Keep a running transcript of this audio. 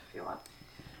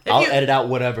I'll edit out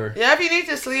whatever. Yeah, if you need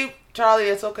to sleep, Charlie,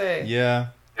 it's okay. Yeah.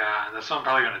 Yeah, that's why I'm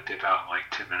probably gonna dip out in like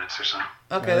 10 minutes or so.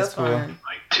 Okay, Yeah, that's that's cool. fine.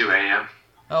 Like 2 a.m.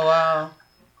 Oh, wow.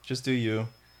 Just do you.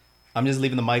 I'm just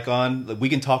leaving the mic on. Like, we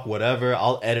can talk whatever.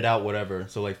 I'll edit out whatever.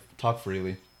 So, like, talk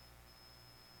freely.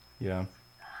 Yeah.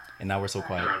 And now we're so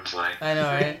quiet. Everyone's like, I know,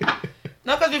 right?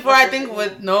 No, because before I think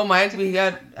with no mic, we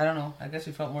got, I don't know, I guess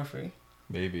we felt more free.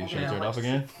 Maybe. Should I Yeah. turn it off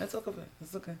again? It's okay.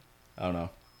 It's okay. I don't know.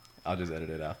 I'll just edit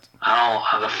it out. I don't know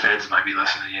how the feds might be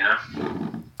listening, you know?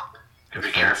 Gotta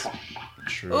be careful.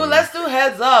 True. Ooh, let's do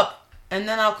heads up. And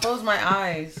then I'll close my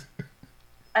eyes.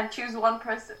 And choose one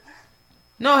person.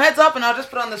 No, heads up, and I'll just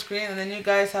put it on the screen, and then you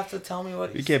guys have to tell me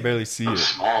what We you can't barely see I'm it.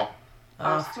 small.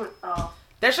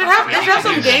 They should have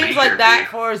some Speaker, games like that dude.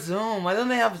 for Zoom. Why don't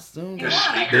they have Zoom games?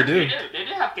 They do. They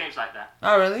do have games like that.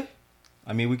 Oh, really?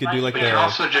 I mean, we could do like We can the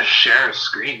also just share a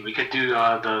screen. We could do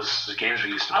those games we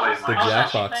used to play. in The my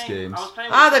house. Jackbox actually games. I was playing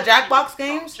Ah, with the some Jackbox people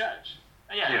from games? Church.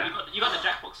 Yeah, Yeah. You got the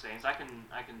Jackbox games. I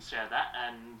can share that,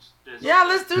 and there's Yeah,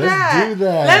 let's do that. do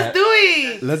that. Let's do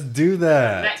it. Let's do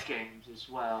that. net games as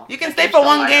well. You can Net stay games for don't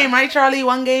one like- game, right, Charlie?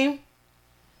 One game?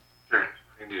 Sure,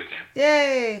 we can do a game.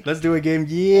 Yay. Let's do a game.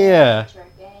 Yeah.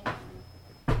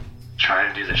 Try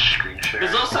to do the screen share.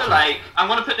 There's also like I'm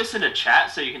gonna put this in the chat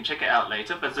so you can check it out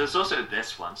later. But there's also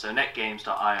this one, so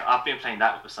netgames.io. I've been playing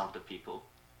that with some of the people.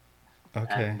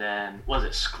 Okay. And then was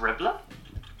it Scribbler?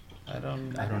 I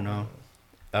don't know.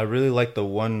 I really like the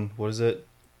one. What is it?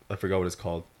 I forgot what it's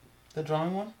called. The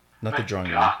drawing one? Not the drawing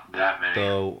one. Got that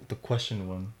many. The question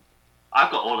one. I've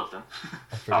got all of them.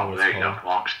 I forgot Oh, what there it's you go.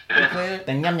 called.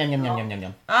 Long. Yum yum yum yum yum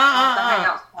yum.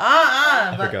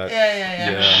 I forgot.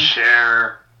 Yeah. Yeah.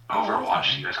 Share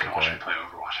Overwatch. You guys can watch me play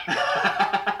Overwatch.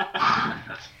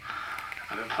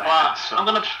 I've been playing Well, that so I'm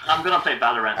much. gonna play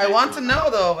Valorant. I want to know,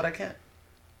 though, but I can't.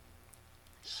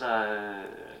 So,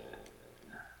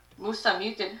 Musa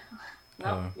muted. No,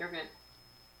 Oh. you're good.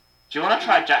 do you want to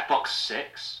try Jackbox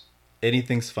 6?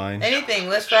 Anything's fine. Anything.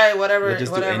 Let's try whatever, Let's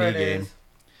just do whatever any it game. is.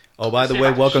 Oh, by the See if way,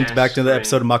 I can welcome share back to the screen.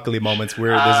 episode of Makali Moments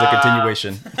where there's a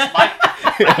continuation. Mike,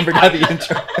 I forgot the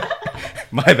intro.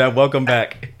 My bad. Welcome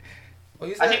back. What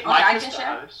you I said? think Okay, Mike I is can the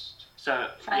share. host. So,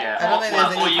 Fine. yeah. I don't think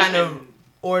there's or any you kind can- of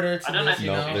order to I don't know this, if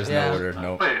you you know? can- There's Yeah. no order.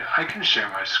 No. Wait, I can share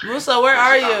my screen. Musa, where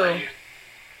are It's not you? letting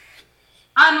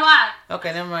On what?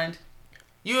 Okay, never mind.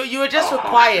 You were just Oh,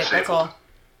 quiet, disabled. that's all.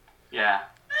 Yeah.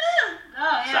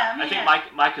 Oh, So, yeah, I'm I think here. Mike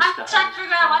is I'm the trying host. to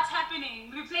figure out what's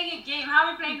happening. We're playing a game. How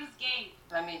are we playing this game?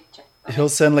 Let me check. He'll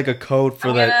send like a code for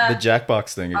I'm the gonna-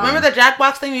 Jackbox thing again. Remember the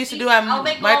Jackbox thing we used to do at I'll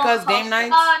make Micah's all game hosts.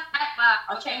 nights? Oh, Jackbox.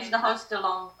 I'll Okay. change the host to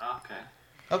Long. Okay.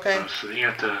 Okay. me. So you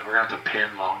have to, we're gonna have to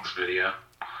pin Long's video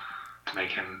to make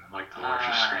him like the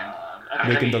larger screen. Okay,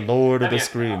 Making the let me- Lord let of the me-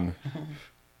 Scream.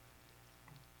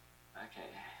 Okay.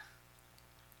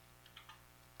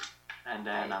 And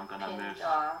then I'm gonna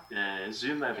move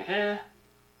Zoom over here,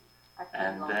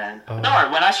 and then Oh. don't worry.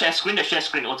 When I share screen, the share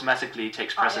screen automatically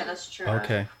takes Oh, yeah, precedence. that's true.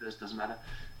 Okay. This doesn't matter.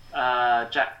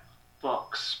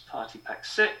 Jackbox Party Pack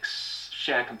 6.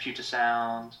 Share computer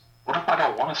sound. What if I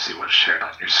don't want to see what's shared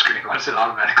on your screen? Why does it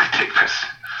automatically take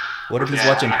precedence? What if he's Yeah,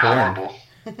 watching porn? horrible.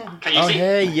 Can you Oh see?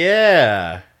 hey,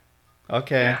 yeah.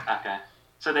 Okay. Okay.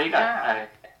 So there you go. Yeah.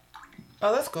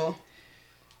 Oh, that's cool.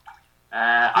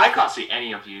 I can't see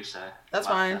any of you, so That's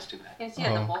fine. That's too bad. You can see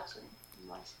at the Oh. bottom.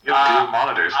 Nice. You have dual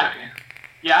monitors, I- don't you?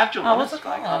 Yeah, I have dual Oh, what's monitors, it but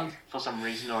I called? can't- For some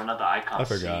reason or another, I can't I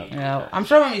forgot. see. Yeah, I'm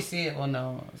sure when we see it, we'll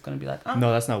know. It's gonna be like, oh.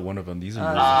 No, that's not one of them. These are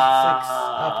Uh, yours. 6.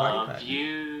 Oh, party pack.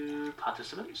 View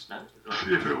participants? No.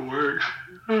 If it works.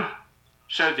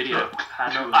 Show video Look,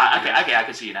 panel. two Okay, videos. okay, I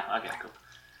can see you now. Okay, cool.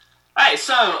 Alright,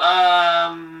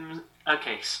 so,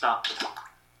 okay, start.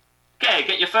 Okay,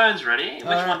 get your phones ready. Which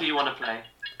Alright. one do you want to play?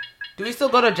 Do we still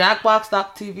go to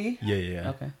jackbox.tv? Yeah.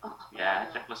 Okay. Yeah,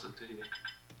 check listen to you.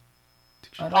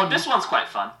 I don't Oh, know. this one's quite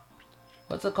fun.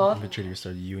 What's it called? Richard, you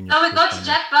started you and your So we go to first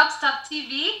one.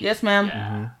 jackbox.tv. Yes, ma'am. Yeah.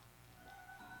 Mhm.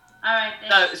 Alright,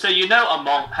 No, so you know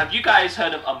have you guys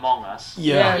heard of Among Us?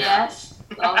 Yeah. Yes.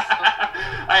 Also.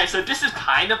 Alright, so this is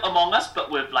kind of Among Us, but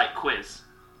with like quiz.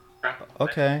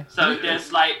 Okay. So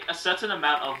there's like a certain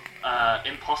amount of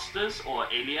imposters or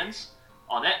aliens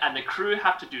on it, and the crew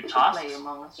have to do We should tasks. play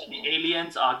Among Us. The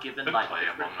aliens are given Could like play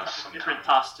Among Us sometime. different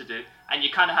tasks to do, and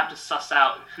you kind of have to suss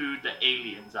out who the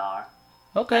aliens are.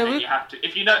 Okay, And then we you have to,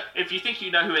 if you think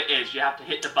you know who it is, you have to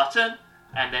hit the button,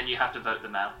 and then you have to vote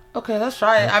them out. okay. Let's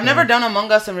try it. I've never done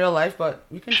Among Us in real life, but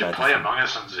we can We try should this. play one. Among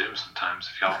Us on Zoom sometimes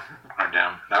if y'all are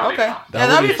down. That would Okay. be fun. That Yeah,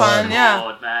 would that'd be be fun. fun. Yeah.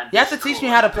 Discord, man. You have to teach me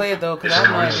how to play it though, cause I have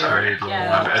no Discord, idea. sorry. Yeah.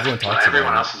 My bad. Everyone talks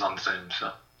Everyone about else is on Zoom,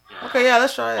 so. Yeah. Okay, yeah.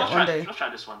 Let's try it Let's one try, day. let's try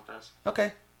this one first.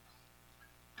 Okay.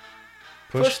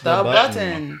 Push Push the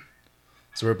button.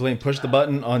 So we're playing push the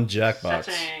button on Jackbox.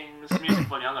 Settings, music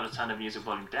volume. I'm going to turn the music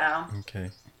volume down. Okay.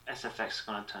 SFX is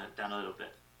going to turn it down a little bit.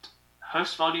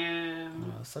 Host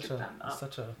volume. Such get that up.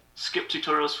 a. Skip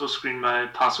tutorials, full screen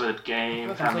mode, password game,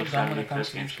 I'm family so dumb when friendly, it comes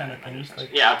first to game these kind of streaming, things. Like,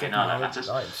 yeah, okay, getting no, that all matters.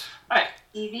 knowledge. Alright,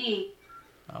 TV.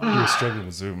 We were struggling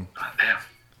with Zoom. Damn.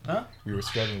 Huh? We were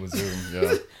struggling with Zoom.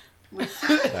 Yeah.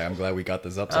 Like, I'm glad we got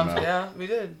this up somehow. Yeah, we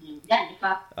did.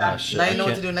 Ah, shit. Now I you know what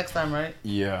to can't- do next time, right?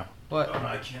 Yeah. What?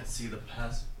 I can't see the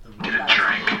pass. Get a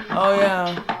drink. Oh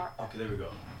yeah. Okay, there we go.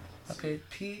 Okay,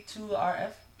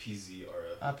 P2RF.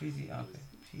 PZRF. PZ. Okay,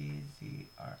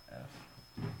 PZRF.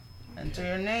 Enter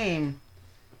your name.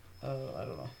 I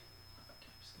don't know.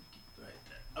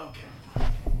 Okay.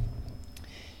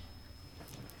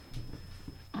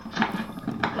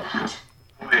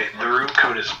 Wait, the room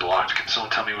code is blocked. Can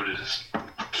someone tell me what it is?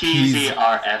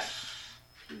 PZRF.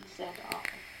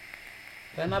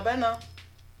 Benna.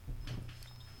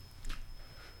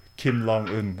 Kim Long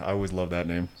Un. I always love that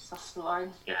name. Saslorn.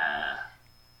 Yeah.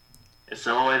 It's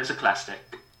always a classic.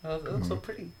 Oh, it looks so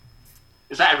pretty.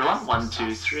 Is that everyone? 1,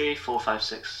 2, 3, 4, 5,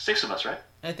 6. 6 of us, right?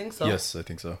 I think so. Yes, I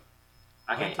think so.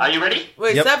 Okay, are you ready?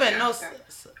 Wait, Yep. 7. No.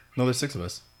 No, there's 6 of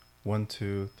us. 1,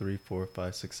 2, 3, 4,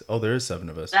 5, 6. Oh, there is 7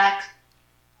 of us. Jack.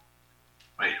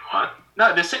 Wait, what?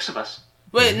 No, there's 6 of us.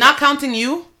 Wait, not counting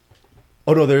you?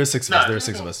 Oh no, there is 6 of us. No. There is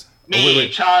 6 of us. Me, Oh,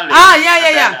 wait. Charlie. Ah,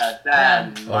 yeah.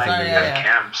 Dan, Dan. Mike. Sorry, yeah.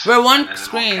 Cams. We're and one then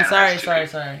screen. one Sorry.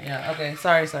 camera's two. Yeah. Okay.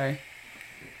 Sorry.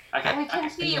 Okay. We can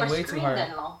see your Way too screen hard.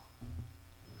 then, Long.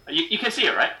 You can see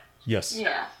it, right? Yes.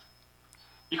 Yeah.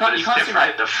 You But can't it's see different.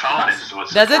 my... The phone is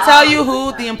what's. Does it tell you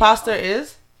who the imposter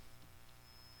is?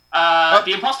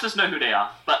 The imposters know who they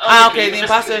are. But Okay, you the just-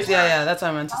 imposters. Yeah. That's what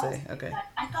I meant to say. Okay.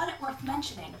 I thought it worth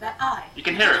mentioning that I, You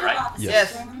can hear it, right?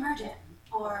 Yes. Emergent,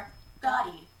 or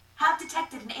Gotti, have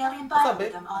detected an alien What's up,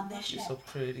 babe? biorhythm on this She's ship. so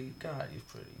pretty. God, you're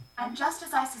pretty. And just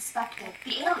as I suspected,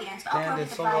 the aliens Dan uploaded did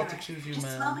the so well virus, to choose you, just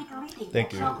man. slowly deleting Thank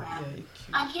the you. program. Yeah, you're cute.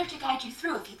 I'm here to guide you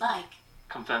through if you'd like.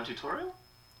 Confirm tutorial?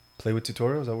 Play with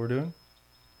tutorial. Is that what we're doing?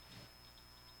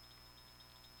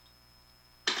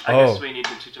 I Oh. guess we need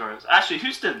the tutorials. Actually,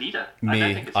 who's the leader? I don't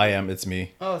Me. think it's I me. am. It's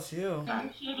me. Oh, it's you.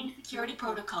 Initiating security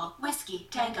protocol. Whiskey,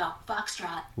 Tango,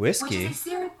 Foxtrot. Whiskey? Which is a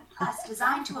series of tests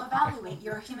designed to evaluate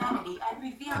your humanity and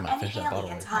reveal Damn, I any finished that bottle.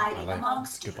 aliens I hiding like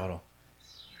amongst it's a good you. bottle.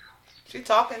 She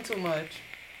talking too much.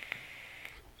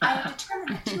 I have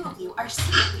determined that 2 of you are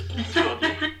secretly Two of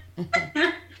aliens. you.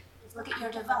 Please look at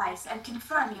your device and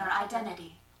confirm your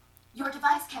identity. Your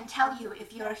device can tell you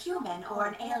if you're a human or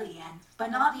an alien, but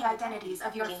not the identities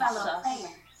of your Game fellow sus.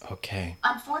 players. Okay.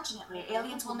 Unfortunately,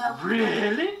 aliens will know who you are.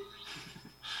 Really?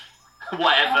 By my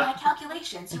Whatever.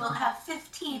 calculations, you will have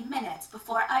 15 minutes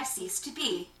before I cease to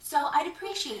be. So I'd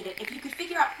appreciate it if you could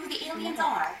figure out who the aliens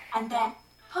are and then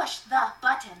push the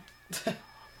button.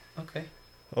 Okay.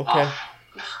 Okay.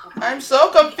 I'm so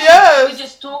We confused.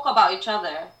 just talk about each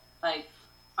other. Like,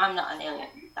 I'm not an alien.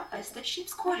 Place the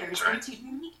ship's quarters into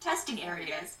unique testing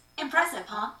areas. Impressive,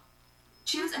 huh?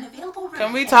 Choose an available room.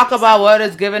 Can we and talk decide- about what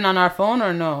is given on our phone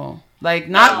or no? Like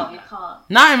No, not you can't.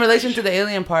 not in relation to the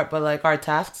alien part, but like our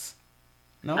tasks.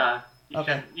 No. No. You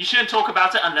Okay. shouldn't. You shouldn't talk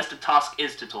about it unless the task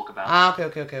is to talk about it. Ah,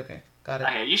 okay. Got it.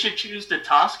 Okay, you should choose the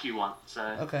task you want. So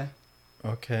Okay.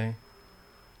 Okay.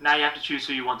 now you have to choose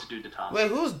who you want to do the task. Wait,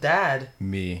 who's dad?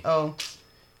 Me. Oh.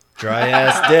 Dry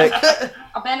ass dick.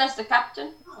 Abena's the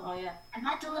captain? Oh, yeah. And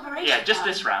that deliberation Yeah, just time,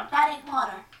 this round. That ain't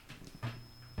water.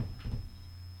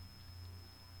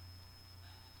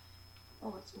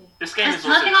 Oh, it's me. This game There's is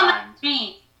also nothing on the timed.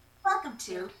 screen. Welcome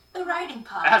to the writing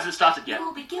pod. It hasn't started You yet.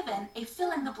 will be given a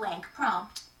fill-in-the-blank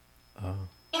prompt. Oh.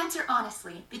 Answer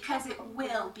honestly, because it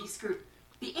will be scrutinized.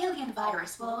 The alien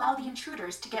virus will allow the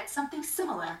intruders to get something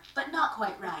similar, but not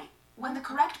quite right. When the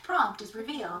correct prompt is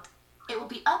revealed, it will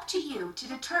be up to you to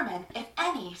determine if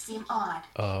any seem odd.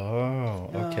 Oh.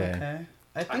 Okay. Okay.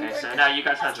 I think Okay, I so can- now you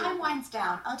guys As have time to. winds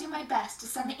down, I'll do my best to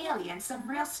send the aliens some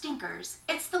real stinkers.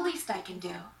 It's the least I can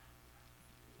do.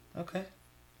 Okay.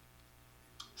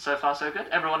 So far, so good.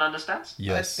 Everyone understands.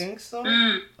 Yes. I think so.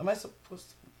 Mm. Am I supposed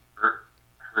to?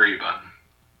 Hurry button.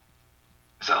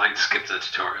 Is that like skip the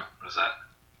tutorial? What is that?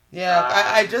 Yeah,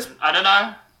 I just I don't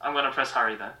know. I'm gonna press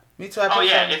hurry then. me too. I Oh put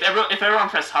yeah, some- if everyone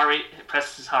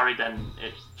presses hurry, then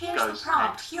it Here's goes the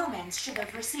prompt next. humans should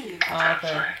have received. Oh, okay.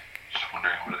 Sorry. Just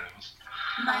wondering what it was.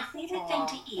 My favorite thing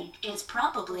to eat is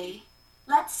probably.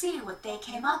 Let's see what they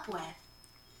came up with.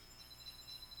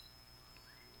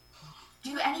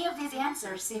 Do any of these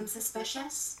answers seem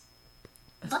suspicious?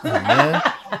 Look for man. anything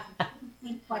that doesn't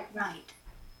seem quite right.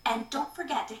 And don't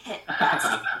forget to hit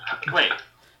that. Wait,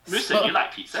 Musa, you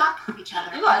like pizza? Talk to each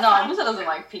other. You got, no, and Musa find doesn't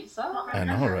like pizza. But I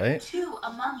know, remember, right? 2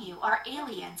 among you are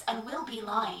aliens and will be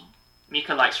lying.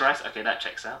 Mika likes rice. Okay, that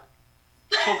checks out.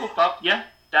 Sogumbap, yeah.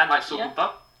 Dan likes sogumbap. You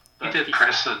but did pizza-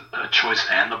 press the choice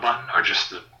and the button, or just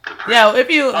the press? Yeah, if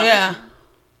you, Oh, yeah.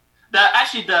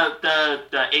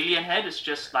 The alien head is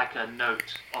just like a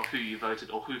note of who you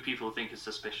voted or who people think is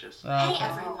suspicious. Oh, Hey okay.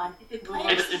 everyone,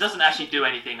 players. It doesn't actually do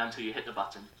anything until you hit the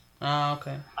button. Oh,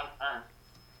 okay.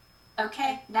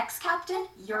 Okay, next captain,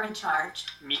 you're in charge.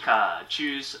 Mika,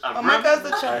 choose a Oh, room. Mika's the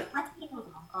Okay, chart. let's move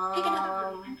on. Pick another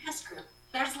room and test group.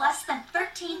 There's less than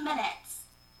 13 minutes.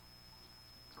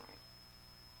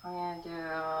 I'm gonna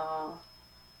do.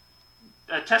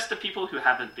 Test the people who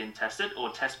haven't been tested, or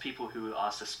test people who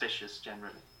are suspicious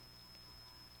generally.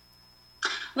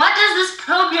 What does this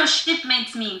probe your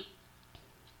shipmates mean?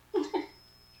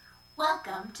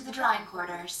 Welcome to the drawing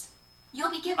quarters. You'll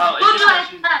be given. Oh, it Who just do I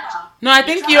lets you- touch? No, I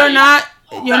think you're not.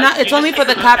 You're not. You It's only just for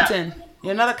the take a look at- captain.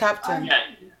 You're not a captain.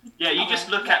 Yeah, you just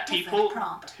look at people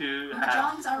who When the have.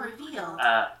 drawings are revealed,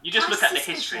 You just look at the cast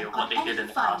history of suspicion what they on did in any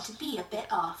the find past. to be a bit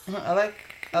off.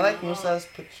 I like Musa's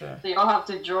picture. So you don't have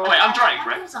to draw. Oh, wait, I'm drawing, As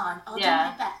correct? time goes on, I'll Yeah.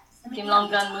 do my best. to make Kim the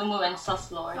Long-gun, audience Mumu, and comfortable.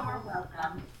 Sus Lord. You're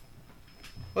welcome.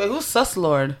 Wait, who's Sus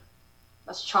Lord?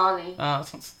 That's Charlie. Oh,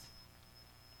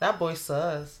 that boy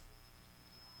sus.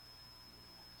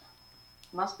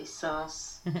 Must be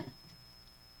sus. You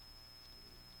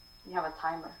have a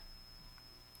timer.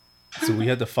 So we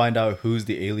had to find out who's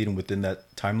the alien within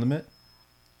that time limit.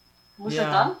 Musa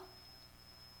Yeah. done?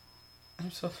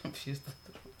 I'm so confused.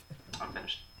 I'm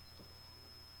finished.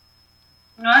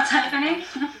 What's happening?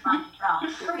 On to draw.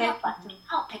 Hurry up, button.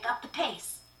 I'll pick up the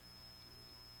pace.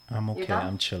 I'm okay. done?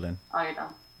 I'm chilling. Oh, you're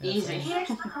done. Yes, Easy. Here's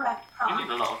the correct You need a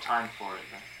prompt. lot of time for it.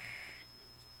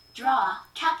 Though. Draw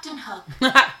Captain Hook.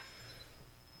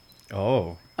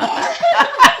 Oh,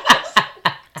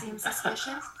 Seems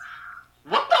suspicious.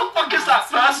 What the fuck is that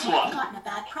first You've one? gotten a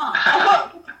bad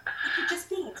prompt. You could just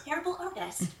be a terrible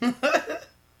artist.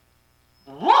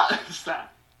 What is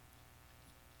that?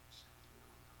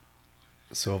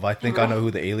 so if I think I know who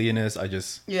the alien is, I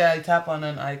just Yeah, you tap on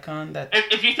an icon that.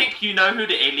 If you think you know who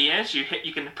the alien is, you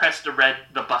can press the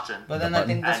button. But The then I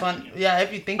think this button. one. Yeah,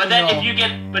 if you think But you then know.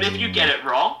 if you get it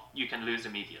wrong, you can lose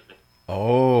immediately.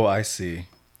 oh, I see.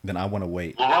 Then I want to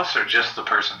wait. Lois or just the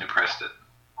person who pressed it?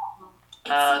 It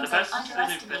The seems I've person who-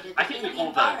 underestimated I the think we alien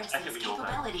all vote. I virus's think we all vote.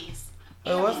 capabilities.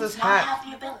 Wait, what's Aliens this now hack? have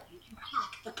the ability to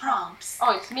hack the prompts.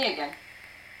 Oh, it's me again.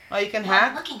 Oh, you can While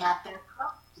hack. looking at their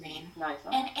prompt screen, Nice.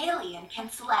 Huh? an alien can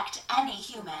select any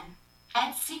human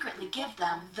and secretly give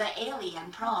them the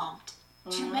alien prompt.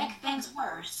 To make things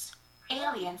worse,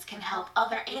 aliens can help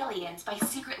other aliens by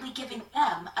secretly giving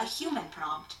them a human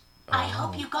prompt. I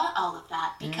hope you got all of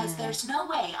that because there's no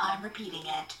way I'm repeating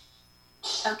it.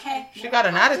 Okay. She got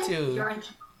an Captain, attitude. You're in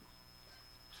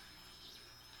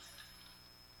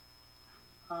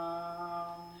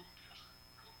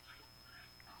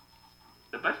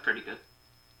They're both pretty good.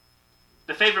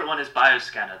 The favorite one is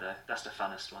Bioscanner though. That's the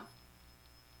funnest one.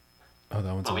 Oh,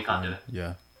 that one's Oh, we can't do offline. it.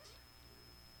 Yeah.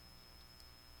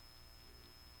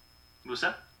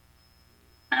 Musa?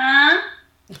 Huh?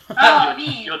 Oh,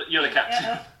 me. You're the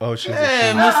captain. Oh, she's Hey,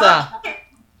 a she. Musa.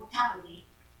 brutality.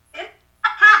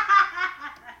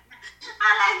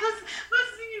 I like this. Who's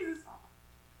singing this?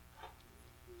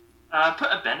 Put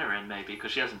a Benner in maybe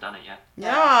because she hasn't done it yet.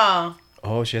 Yeah.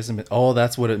 Oh, she hasn't been. Oh,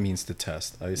 that's what it means to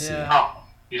test. I see. Yeah. Oh,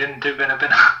 you didn't do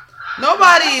Benabina?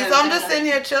 Nobody. So I'm just sitting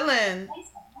here chilling.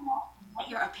 Let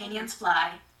your opinions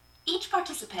fly. Each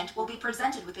participant will be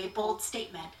presented with a bold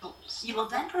statement. You will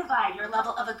then provide your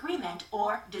level of agreement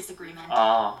or disagreement.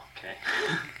 Oh, okay.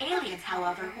 Aliens,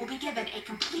 however, will be given a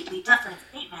completely different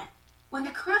statement. When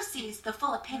the crew sees the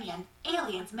full opinion,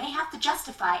 aliens may have to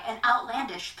justify an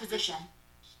outlandish position.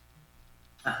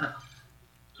 Alright.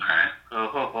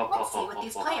 Let's see what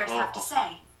these players have to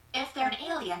say. If they're an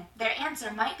alien, their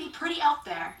answer might be pretty out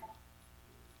there.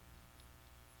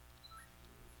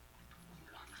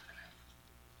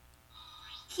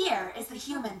 Here is the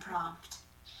human prompt.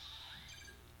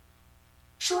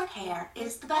 Short hair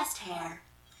is the best hair.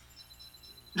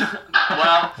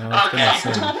 Well, Oh, it's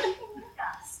okay. gonna say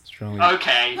Discuss. strongly.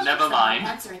 Okay, Look never for someone mind.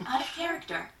 answering out of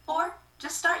character, or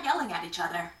just start yelling at each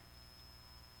other.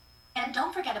 And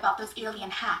don't forget about those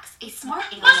alien hacks. A smart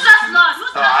alien. What's that can- slot?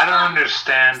 What's So I that don't slot?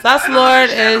 understand. Sus I don't Lord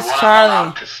understand is what I'm Charlie.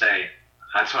 allowed to say.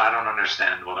 That's why I don't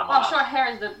understand what I'm Oh, allowed. short hair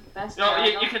is the best. No, hair.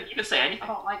 you can say I anything.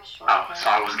 don't like short Oh, hair. so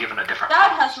I was given a different Dad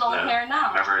prompt. has long hair now.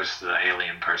 Whoever is the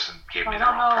alien person gave me I the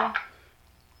don't wrong know. prompt.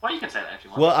 Well, you can say that if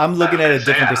you want. Well, I'm looking at a Say,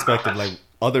 different I don't know if perspective, like that's-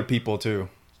 other people too.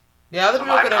 Yeah, other So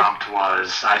people my could have. prompt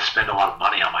was, I spend a lot of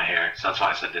money on my hair, so that's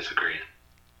why I said disagree.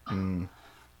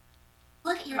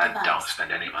 Look at your I device. don't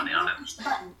spend any money on it. Push the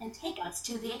button and take us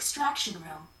to the extraction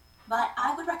room. But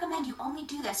I would recommend you only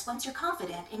do this once you're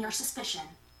confident in your suspicion.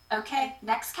 Okay,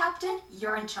 next captain,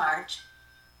 you're in charge.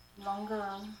 Longer.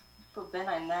 Put Ben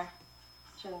in there.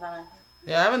 Shouldn't have done it.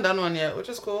 Yeah, I haven't done one yet, which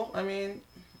is cool. I mean,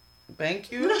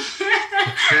 thank you.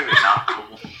 Really not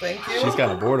cool. Thank you. She's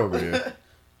got a board over here.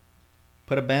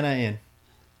 Put a banner in.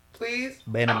 Please.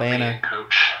 Banner, Put me in, banner.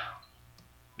 coach.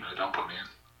 No, don't put me in.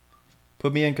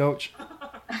 Put me in, coach. And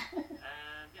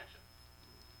yeah, sure.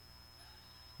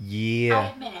 I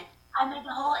Yeah. admit it. I made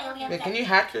the whole alien Wait, can thing. you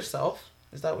hack yourself?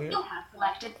 Is that weird? You have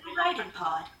selected the hiding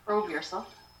pod. Probe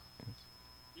yourself.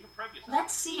 You can probe yourself.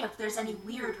 Let's see if there's any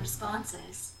weird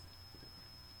responses.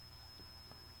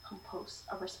 Compose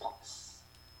a response.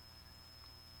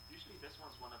 Usually this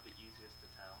one's one of the easiest to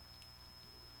tell.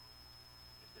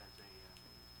 If there's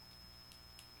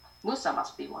a... Musa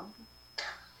must be one.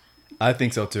 I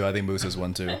think so too. I think Moose is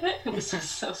one too. Musa's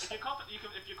so If you're confident,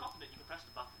 if you're confident, you can press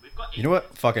the button. We've got You know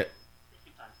what? Fuck it.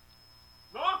 50 times.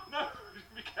 No, no!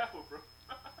 Be careful, bro.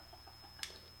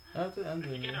 At the end If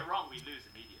of you get it. it wrong, we lose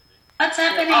immediately. What's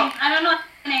happening? I don't know what's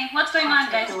happening. What's going on,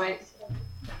 guys? Wait.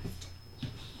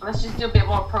 Let's just do a bit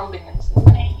more probing and stuff.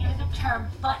 When I hear the term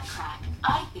butt crack,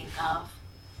 I think of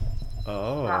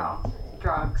Oh. Wow.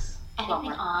 Drugs.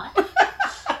 anything odd.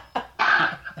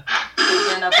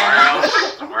 Then a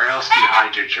Where else do you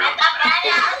hide your drugs,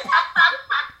 man?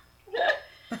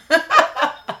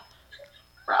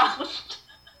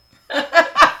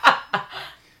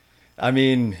 I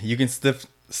mean, you can stuff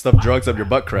drugs up your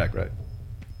butt crack, right?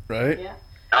 Right? Yeah.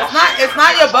 It's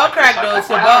not your butt crack though. It's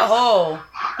your butthole.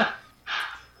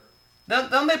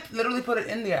 Don't they literally put it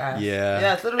in your ass? Yeah.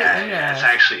 Yeah, it's literally in your Yeah, it's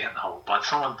ass. actually in the whole butt.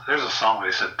 There's a song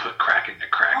where they said put crack in your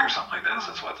crack or something like that. So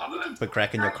that's what I thought of that. Put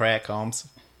crack in your crack, Holmes.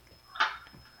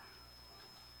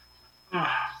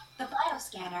 The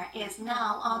bioscanner is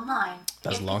now online.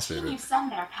 That's if long the team statement. you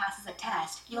send there passes a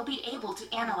test, you'll be able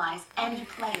to analyze any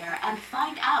player and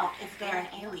find out if they're an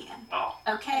alien. Oh,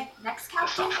 Okay, next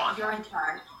That's captain, not fun. you're in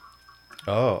charge.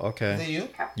 Oh, Is it okay. you?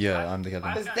 Yeah, I'm the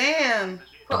captain. It's Dan.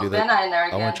 I'll do Put that. Ben in there I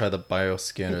again. want to try the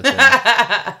bioscanner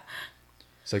thing.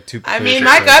 It's like two. I mean, players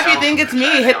my that- God, if you think it's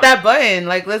me, hit that button.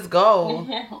 Like, let's go.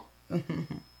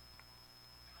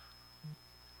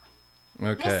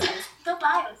 Okay. This is the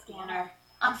bioscanner.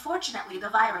 Unfortunately, the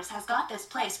virus has got this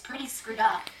place pretty screwed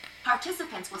up.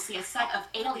 Participants will see a set of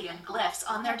alien glyphs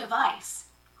on their device.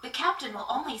 The captain will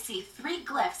only see 3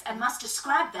 glyphs and must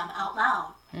describe them out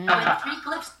loud. When 3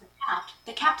 glyphs are tapped,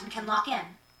 the captain can lock in.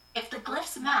 If the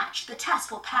glyphs match, the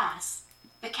test will pass.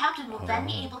 The captain will then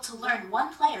be able to learn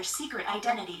one player's secret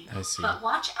identity. I see. But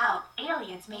watch out,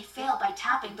 aliens may fail by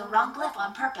tapping the wrong glyph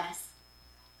on purpose.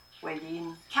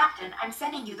 Waiting. Captain, I'm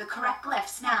sending you the correct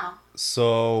glyphs now.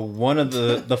 So one of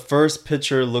the first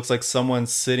picture looks like someone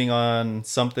sitting on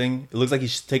something. It looks like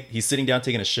he's sitting down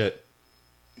taking a shit.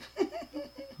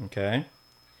 Okay.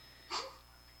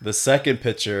 The second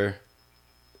picture,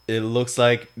 it looks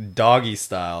like doggy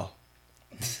style.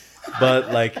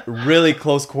 But like really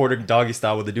close quarter doggy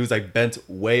style where the dude's like bent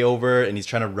way over and he's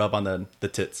trying to rub on the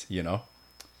tits, you know?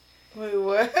 Wait,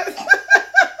 what?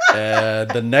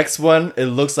 The next one, it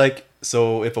looks like,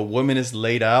 so if a woman is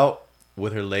laid out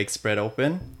with her legs spread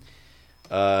open,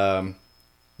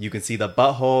 you can see the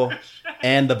butthole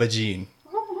and the vagine.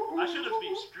 I should have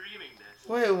been streaming this.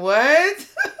 Wait, what?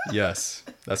 Yes,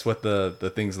 that's what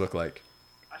the things look like.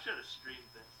 I should have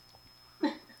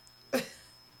streamed this.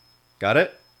 Got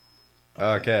it?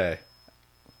 Okay.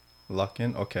 Lock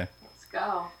in? Okay. Let's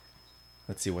go.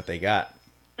 Let's see what they got.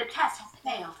 The test has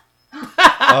failed.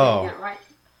 Oh, Get it right.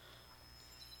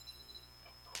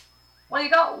 Well, you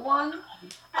got one.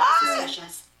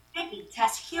 Suspicious. Maybe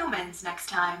test humans next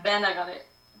time. Ben, I got it.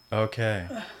 okay.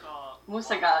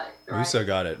 Musa got it. Right. Musa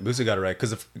got it. Musa got it right.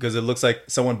 Because it looks like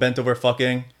someone bent over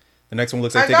fucking. The next one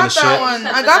looks like I taking a got shit. that one.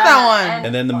 I got that one.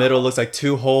 And then the middle looks like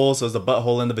 2 holes, so it's the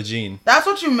butthole and the vagine. That's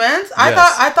what you meant?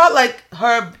 Yes. I thought like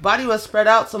her body was spread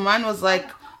out, so mine was like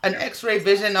an X-ray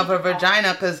vision of her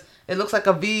vagina because it looks like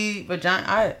a V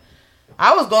vagina.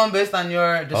 I was going based on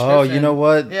your description. Oh, you know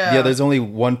what? Yeah. There's only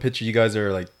one picture. You guys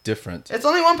are like different. It's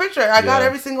only one picture. I got Yeah.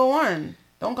 every single one.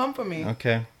 Don't come for me.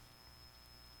 Okay.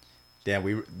 Damn,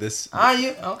 you.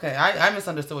 Okay. I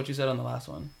misunderstood what you said on the last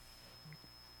one.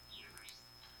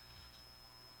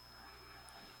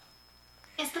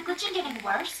 Is the glitching getting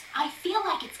worse? I feel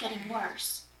like it's getting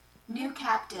worse. New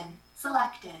captain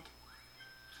selected.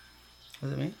 What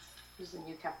does it mean? Who's the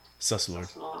new captain? Sus Lord.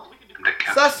 Lord. The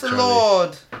captain. Sus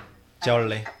Lord.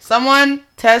 Charlie. Someone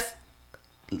test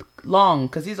Long,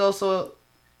 because he's also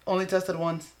only tested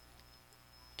once.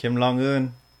 Kim Long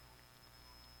Un.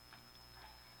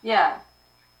 Yeah.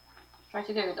 Try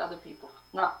to do it with other people,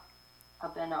 not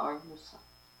Abena or Musa.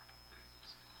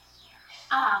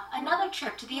 Ah, another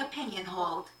trip to the opinion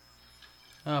hold.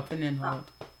 Oh, opinion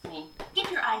hold. Me.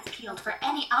 Keep your eyes peeled for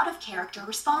any out-of-character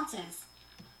responses.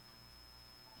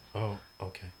 Oh,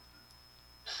 okay.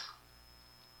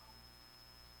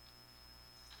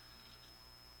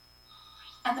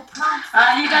 And the prompt...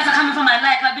 You guys are coming for my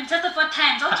life. I've been tested 4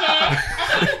 times, okay?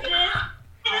 Is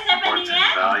this happening Important,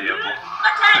 yet? valuable.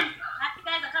 What time? You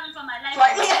guys are coming for my life.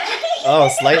 Slightly. okay? Oh,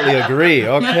 slightly agree.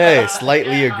 Okay,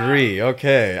 slightly agree.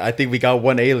 Okay, I think we got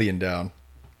one alien down.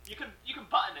 You can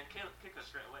button and kick her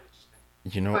straight away.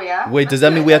 Just You know. Oh, yeah? Wait, does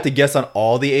that mean we have to guess on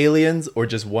all the aliens or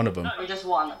just one of them? No, Or just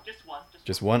one. Just one.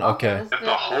 Just one. Okay. let's You have do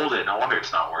to it. hold it. No wonder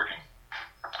it's not working.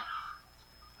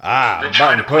 Ah, They're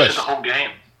trying button to push it push. the whole game.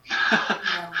 No.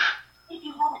 If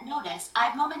you haven't noticed,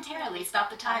 I've momentarily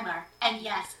stopped the timer. And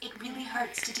yes, it really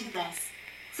hurts to do this.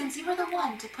 Since you were the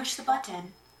one to push the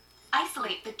button,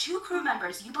 isolate the 2 crew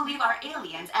members you believe are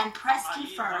aliens and press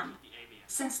confirm. The alien.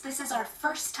 Since this is our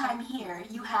first time here,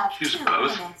 you have Choose 2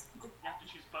 both. minutes. You have to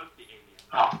choose both the aliens.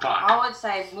 Oh, fuck. I would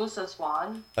say Musa's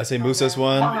one. I say Musa's Oh,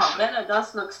 one, no, Bena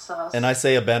does look sus. and I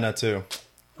say Abena too.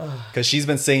 Because she's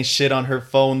been saying shit on her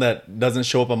phone that doesn't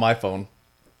show up on my phone.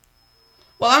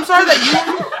 Well, I'm sorry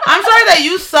that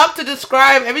you suck to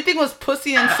describe. Everything was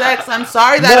pussy and sex. I'm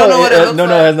sorry that I don't know what it looks no,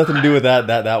 like. it has nothing to do with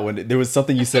that one. There was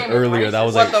something you said Okay, earlier that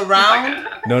was What, like, the round?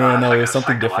 no, Like it was a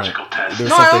something different. psychological test. There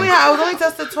was No, I something. was only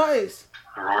tested twice.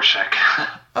 Rorschach.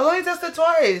 I was only tested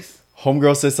twice.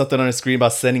 Homegirl said something on her screen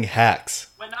about sending hacks,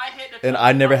 When I hit the and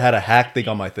I never had a hack thing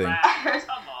on my thing. Come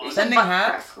on. Sending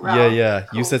hacks? Yeah.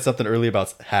 You said something earlier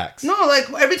about hacks. No,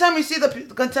 like every time you see the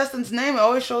contestant's name, it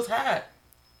always shows hat.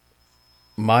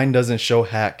 Mine doesn't show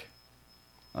hack.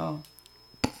 Oh.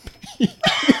 Be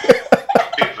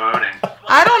voting.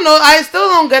 I don't know. I still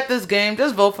don't get this game.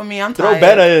 Just vote for me. I'm Throw tired.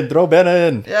 Bena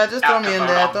in. Yeah, just throw Have to me in vote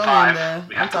there. on Throw me in 5. there.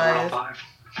 We I'm have to vote on tired.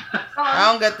 5.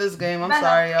 I don't get this game. I'm Bena.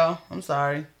 sorry, y'all. I'm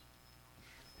sorry.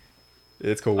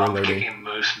 It's cool. We're I'm learning. kicking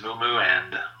Moose, Moo Moo,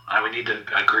 and we need to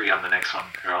agree on the next one,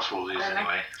 or else we'll lose Bena.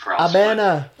 anyway. For all split.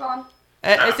 Abena. Go on.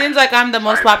 It seems like I'm the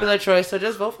most popular choice, so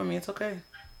just vote for me. It's okay.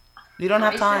 You don't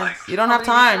have time. You don't have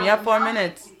time. You have 4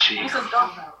 minutes. Gee. Musa's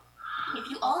gone now. If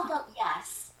you all vote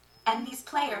yes, and these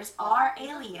players are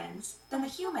aliens, then the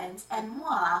humans and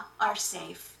moi are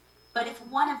safe. But if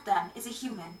one of them is a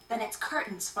human, then it's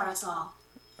curtains for us all.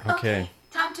 Okay.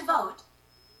 Time to vote.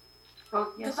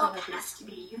 Vote yes The or vote no. has to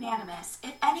be unanimous.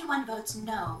 If anyone votes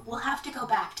no, we'll have to go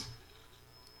back to...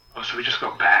 Oh, so we just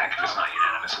go back if it's not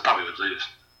unanimous. I thought we would lose.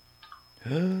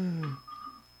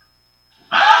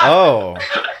 Oh,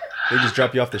 they just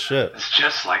drop you off the ship. It's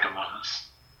just like Among Us.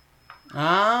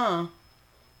 Ah.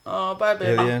 Oh, bye,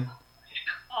 baby. Alien.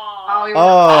 Oh, we were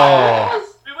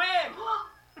Oh, We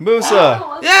win!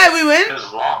 Musa. Yeah, we It win.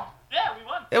 was long. Yeah, we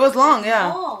won. It was long,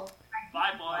 yeah. Oh.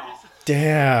 Bye, boys.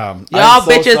 Damn. Y'all I'm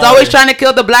so bitches sorry. always trying to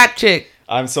kill the black chick.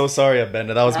 I'm so sorry,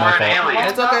 Abenda. That was my We're an fault. alien.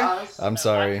 It's okay. Us. I'm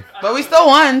sorry. But we still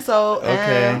won, so.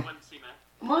 Okay.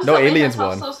 Musa No, made aliens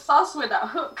herself won. so sus with that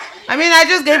hook. I mean, I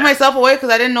just gave myself away because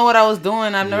I didn't know what I was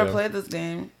doing. I've never Yeah. played this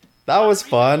game. That was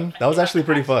fun. That was actually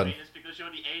pretty fun. It's because you're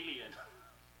the alien.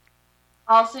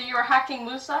 Oh, so you were hacking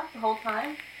Musa the whole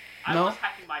time? I No. was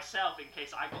hacking myself in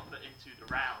case I got put into the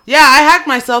round. Yeah, I hacked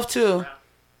myself too.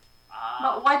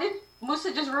 But why did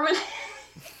Musa just ruin it?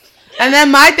 And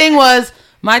then my thing was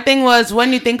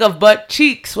when you think of butt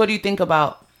cheeks, what do you think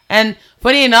about? And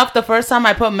funny enough, the first time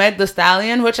I put Meg the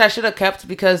Stallion, which I should have kept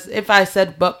because if I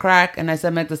said butt crack and I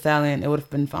said Meg the Stallion, it would have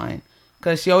been fine.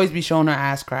 Because she always be showing her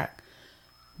ass crack.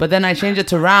 But then I changed it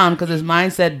to round because his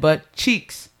mind said butt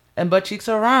cheeks. And butt cheeks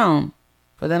are round.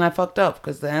 But then I fucked up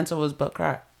because the answer was butt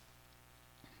crack.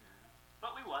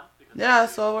 But we won. Because Yeah,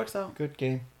 so it works out. Good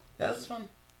game. Yeah, this is fun.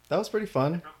 That was pretty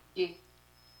fun.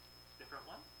 different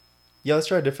one. Yeah, let's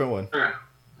try a different one. Sure.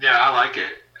 Yeah, I like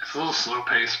it. It's a little slow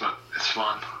paced, but it's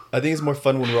fun. I think it's more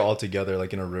fun when we're all together,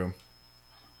 like in a room.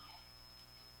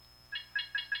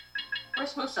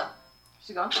 Where's Musa?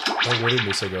 She gone? Oh, where did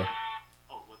Musa go?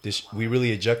 Oh, what's Did the one? we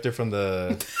really eject her from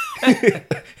the,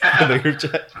 from the group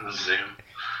chat? On the Zoom.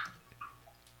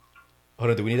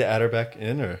 Hold on, do we need to add her back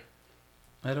in or?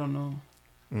 I don't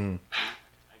know.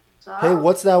 So, Hey,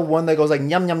 what's that one that goes like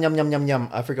yum yum yum yum yum yum?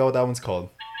 I forgot what that one's called.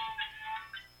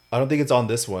 I don't think it's on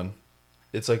this one.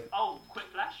 It's like Oh, Quick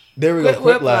Flash? there we go,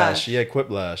 Whiplash. Quiplash. Yeah,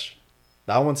 Quiplash.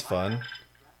 That one's fun.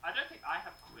 I don't think I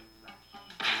have Quick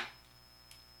Flash.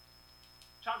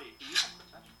 Charlie, do you have Quick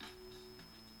Flash?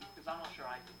 Because I'm not sure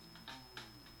I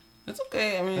do. It's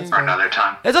okay. I mean, For another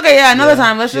time. it's okay. Yeah, another Yeah.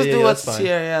 time. Let's just Yeah, do yeah, what's that's fine.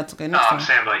 here. Yeah, it's okay. No, Next I'm time.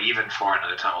 saying, but even for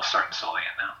another time, we'll start installing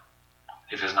it now.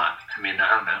 If it's not, I mean, I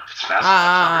don't know. If it's fast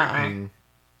Ah, enough, it's not very big.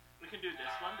 We can do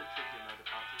this one, the trivia murder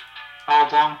party. How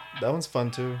long? That one's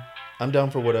fun too. I'm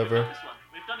down for whatever. This one.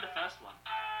 We've done the first one.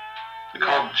 We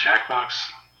call it Jackbox.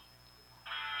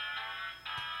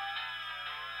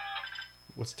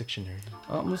 What's dictionary?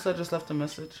 Oh, Musa just left a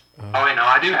message. Oh, wait, no,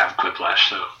 I do have Quiplash,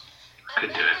 so could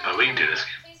do it, but we can do this.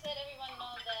 Please let everyone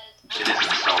know that It is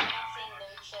installed.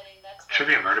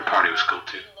 Trivia Murder Party was cool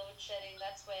too. Load shedding,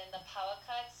 that's when the power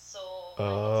cuts, so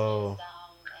Oh.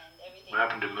 down and everything What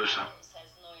happened to Musa? has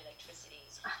no electricity.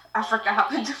 I forgot what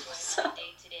happened to Musa.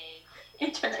 Day to day.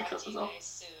 Internet Talk to you goes off. very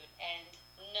soon. And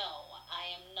no, I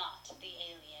am not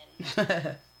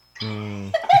the alien.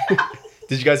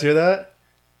 Did you guys hear that?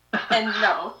 And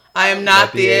no. I am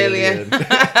not the alien.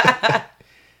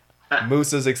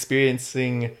 Musa's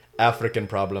experiencing African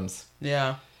problems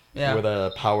Yeah. Yeah. where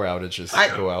the power outages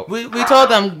go out. We told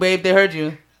them, babe, they heard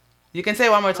you. You can say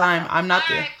it one more time. I'm not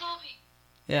the. Alright, Colby.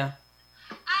 Yeah.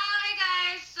 Hi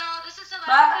guys, so this is the last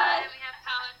Bye. time we have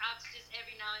power outages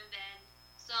every now and then.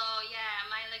 So yeah,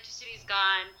 my electricity's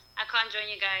gone. I can't join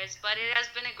you guys, but it has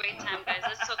been a great time, guys.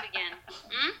 Let's talk again.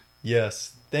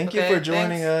 Yes. Thank you Okay, for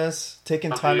joining us, taking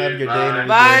Love time out of you, your day and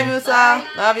bye. everything. Bye,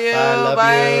 Musa. Love you. I love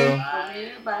Bye. Love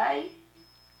you. Bye.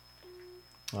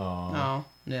 you. Aw. Oh,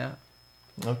 yeah.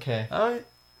 Okay. All right.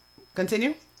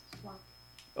 Continue.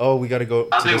 Oh, we gotta go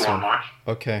I'll to do this one one. more.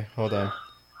 Okay, hold on.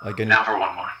 Again. Now for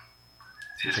one more.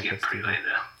 It's Okay, getting let's pretty do late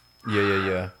though.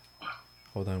 Yeah.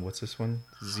 Hold on. What's this one?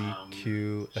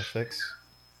 ZQFX.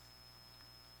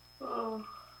 Oh,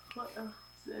 what else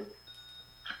is it?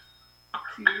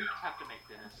 Have to make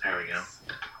dinner. There we go.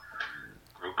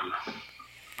 Grogu.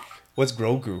 What's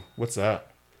Grogu? What's that?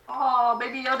 Oh,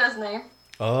 Baby Yoda's name.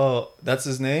 Oh, that's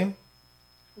his name?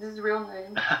 This is his real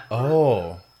name.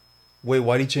 Oh. Wait,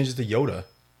 why did he change it to Yoda?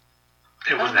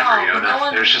 It was Oh, never no, Yoda. no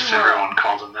one There's just knew what- everyone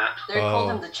called him that. They called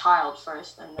Oh. him the child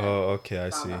first, and then. Oh, okay, I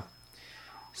see. no.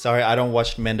 Sorry, I don't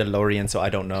watch Mandalorian, so I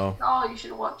don't know. Oh, you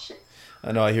should watch it.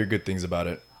 I know I hear good things about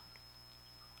it.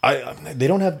 They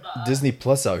don't have Disney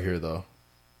Plus out here though.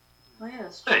 Oh, yeah,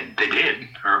 that's They did,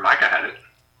 or Micah had it.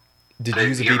 Did They- you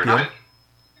use a ever got VPN? it?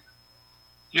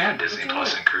 You had Disney What do you Plus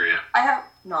mean? in Korea. I have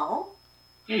no.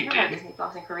 Yeah, you I had did. Disney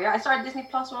Plus in Korea. I started Disney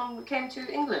Plus when we came to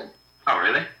England. Oh,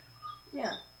 really?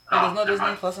 Yeah. Oh, there's no never Disney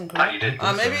mind. Plus in Thought Korea. you did.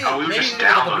 Maybe. Oh, we were maybe just we did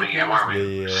like a downloading it, VPN. weren't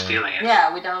we? Yeah, yeah. Stealing it.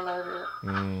 Yeah, we downloaded it.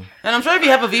 Mm, And I'm sure if you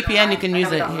have a VPN, you can I use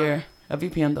have it it on. here. A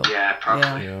VPN though. Yeah,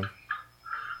 probably. yeah.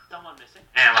 Someone missing.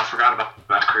 Damn, I forgot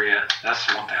about Korea. That's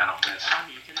one thing I don't miss. Am I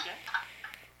muted again?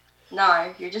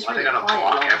 No, you're just Why they really gotta quiet.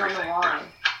 block I don't know everything, why.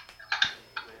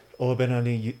 Oh, Ben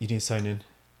Ali, you need to sign in.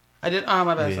 I did. Oh,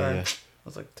 my bad. Yeah, Sorry. yeah. I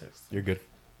was like text. You're good.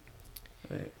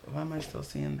 Wait, why am I still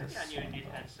seeing this? Yeah, you need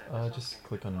headset. Just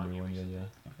click on a new one. Yeah,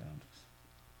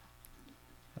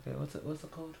 Okay, okay, what's the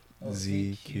code? Oh,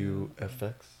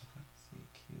 ZQFX.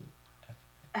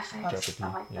 FX, Drop it I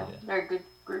in. like Yeah, them. yeah. They're a good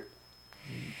group.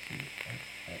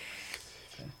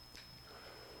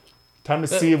 Time to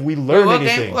see if we learn What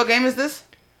anything. game? What game is this?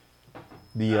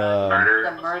 The Murder.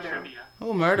 The murder. Trivia.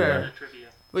 Oh, murder. Murder trivia.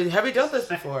 Wait, have we dealt this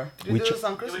before? Did we We do ch- this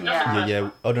on Christmas? Yeah. yeah.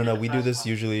 Oh no, we do this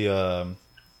usually.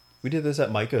 We did this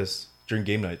at Micah's during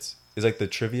game nights. It's like the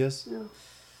trivia's,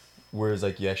 where it's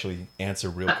like you actually answer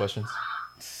real questions.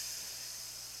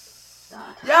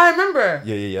 Yeah, I remember.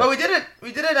 Yeah. But we did it.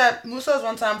 We did it at Musa's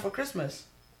one time for Christmas.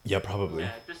 Yeah, probably.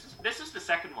 Yeah, this is the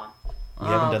second one. We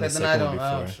haven't done the then second one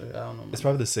I before. don't know. It's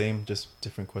probably the same, just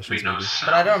different questions We know maybe.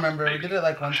 But I don't remember. We did it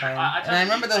like one time. I And I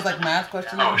remember there was like math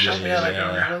questions. Oh, and stuff. yeah, Yeah, like yeah, it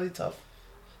was yeah. really tough.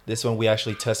 This one we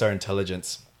actually test our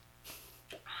intelligence.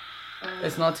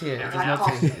 It's not here. It's Yeah. not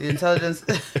here. The intelligence.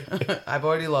 I've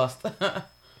already lost.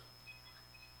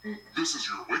 This is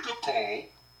your wake-up call.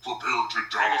 Prepare to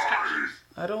die.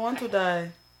 I don't want to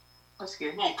die. That's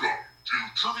good. Welcome to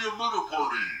Trivia Murder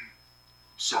Party.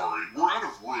 Sorry, we're out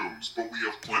of rooms, but we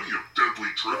have plenty of deadly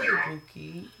trivia.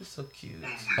 Pookie, you're so cute.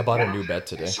 I bought a new bed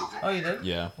today. Oh, you did?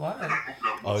 Yeah. Why?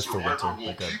 Oh, it's for winter.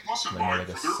 Like more like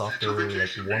a softer,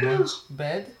 like warmer.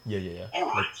 Bed? Yeah.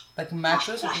 Alright, Like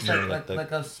mattress or just Yeah, like, like the-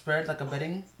 like a spread, like a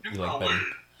bedding? You like bedding?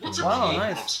 Let's Wow, imagine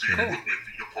nice. I'm standing with my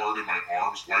feet apart and my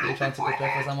arms wide You're open trying to for a prepare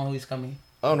for hug. someone who is coming.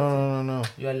 Oh no.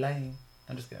 You are lying.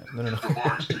 I'm just kidding. No.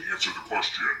 Device to answer the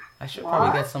question. I should What?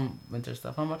 probably get some winter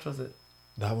stuff. How much was it?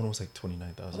 That one was like Well, that's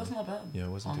 29,000. not bad. Yeah, it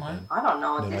wasn't too Online? bad. I don't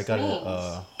know what Then I this got means.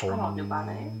 a I don't do bad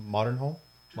names. modern home,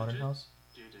 modern house.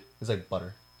 Dude. It's like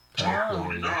butter. Oh.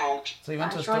 Going out. So you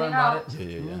went to a I'm store trying and it bought out.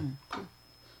 it? Yeah.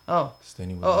 Oh.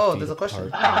 Standing with Oh, my oh, feet there's a question.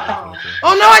 apart.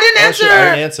 Oh no, I didn't Oh, answer! shit, I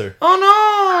didn't answer.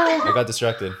 Oh I got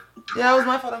distracted. no! Yeah, it was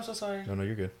my fault. I'm so sorry. No,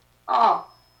 you're good. Oh,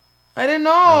 I didn't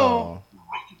know. Oh.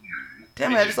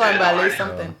 Damn it, I just saw him ballet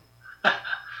something.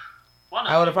 One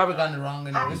I would have probably gotten it wrong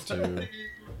Me anyways. too.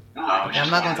 I'm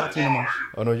not gonna talk to you anymore.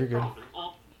 Oh no, you're good. Probably.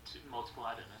 Or multiple,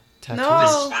 I don't know. Tattoos. No.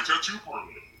 This is my tattoo parlor.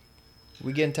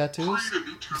 We getting tattoos? Create a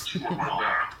new tattoo on my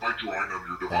back by drawing on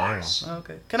your device.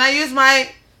 Okay. Can I use my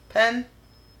pen?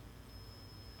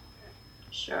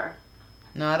 Sure.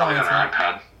 No, I Oh, don't I want got to.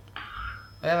 an iPad.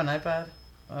 I have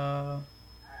an iPad.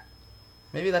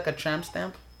 Maybe like a tramp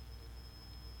stamp.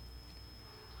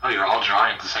 Oh, you're all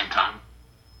drawing at the same time.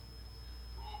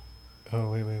 Oh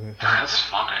wait. That's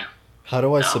funny. How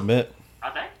do I No. submit?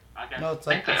 Are they? I guess. No, it's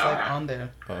think like they are. on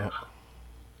there. Oh.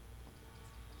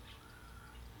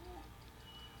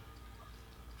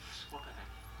 What the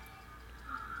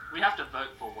heck? We have to vote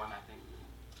for one, I think.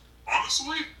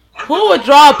 Honestly, I've Who never would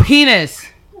draw a penis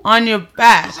on your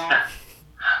back?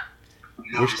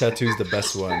 Which tattoo's the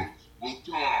best one? Will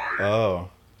die. Oh,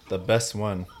 the best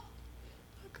one.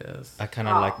 Cause I kind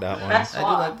of like that one. That's I do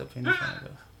like the penis one. I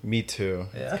guess. Me too.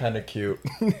 Yeah. It's kind of cute.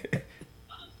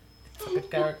 It's like a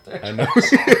character. I know.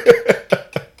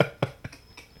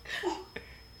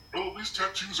 Well, these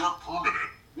tattoos aren't permanent.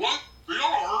 What? They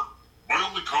are. My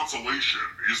only consolation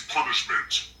is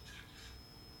punishment.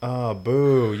 Oh,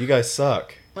 boo! You guys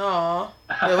suck. Aw.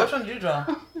 Wait, which one did you draw?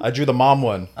 I drew the mom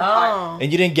one, Oh.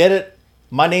 and you didn't get it.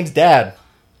 My name's Dad.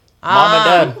 Mom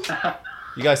and Dad.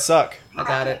 You guys suck. I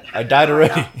got it. I died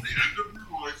already. The end of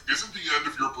your life isn't the end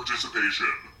of your participation.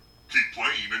 Keep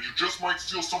playing, and you just might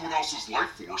steal someone else's life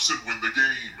force and win the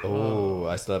game. Oh,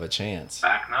 I still have a chance.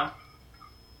 Back now?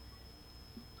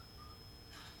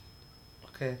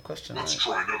 Okay, question. Let's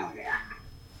Right. try another one.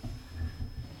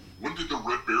 When did the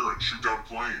Red Baron shoot down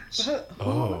planes?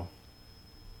 Oh,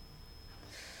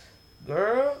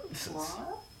 Girl.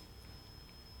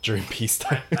 during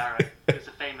peacetime. Barrett, who's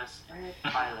a famous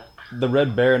pilot. The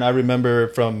Red Baron I remember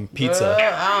from pizza. Girl, I Do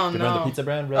don't you remember the know. pizza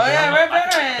brand? Red Oh yeah, Baron?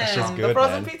 Red That's just Baron. good, The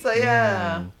frozen man. pizza,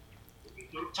 yeah. Mm.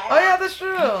 Oh yeah, that's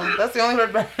true. That's the only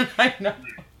Red Baron I know.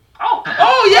 Oh!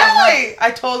 Oh yeah!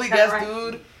 I totally guessed, right.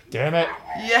 dude. Damn it!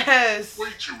 Yes. Way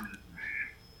too easy.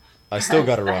 I still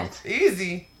got it wrong.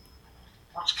 Easy.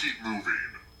 Let's keep moving.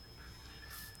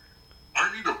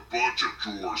 I need a bunch of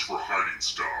drawers for hiding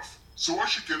stuff, so I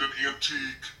should get an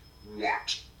antique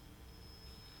what?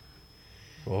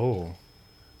 Oh.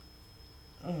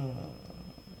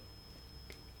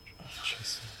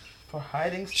 For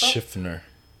hiding stuff. Chiffonier.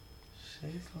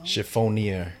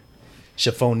 Chaise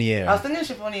Chiffonier. Lounge. I was thinking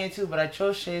chiffonier too, but I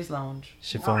chose chaise lounge.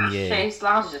 Chiffonier. Chaise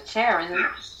lounge is a chair, isn't it?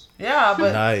 Yes. Yeah,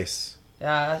 but Nice.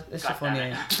 yeah, it's God damn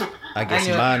chiffonier. it. I guess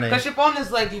mine Because ain't. chiffon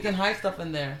is like you can hide stuff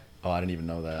in there. Oh, I didn't even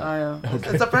know that. Oh yeah, it's,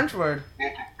 Okay. it's a French word.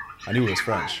 I knew it was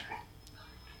French.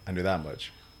 I knew that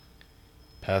much.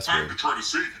 Time Password. to try to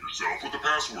save yourself with the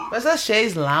password. But it says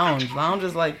chaise lounge. Lounge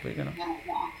is like big enough. Little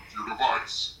word with your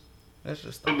device. That's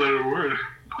just A letter word.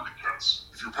 Yes.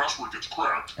 If your password gets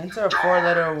cracked, enter a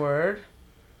 4-letter word.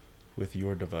 With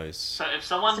your device. So if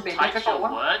someone It's a bit types difficult your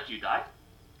one. word, you die?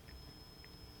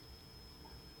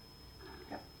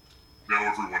 now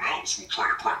everyone else will try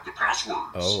to crack the passwords.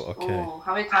 Oh, okay. Ooh,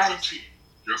 how many As a times? team,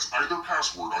 guess either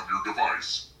password on your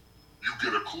device. You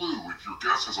get a clue if your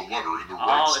guess has a letter in the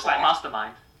right Oh, it's like spot.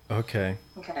 Mastermind. Okay.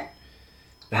 Okay.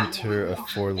 Enter a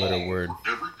 4-letter word.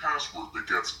 Every password that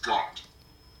gets got.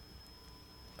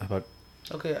 How about?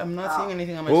 Okay, I'm not seeing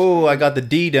anything on my Oh, I got the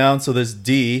D down. So there's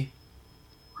D.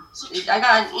 I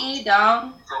got an E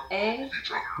down. A.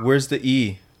 Each other. Where's the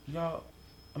E? Yo,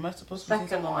 am I supposed to be seeing Second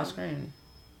something on my one. screen?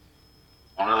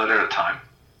 One letter at a time.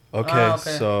 Okay, Oh,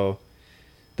 okay. so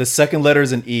the second letter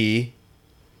is an E.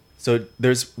 So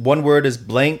there's one word is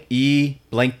blank E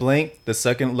blank blank. The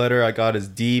second letter I got is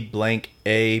D blank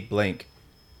A blank.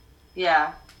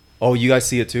 Yeah. Oh, you guys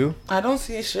see it too? I don't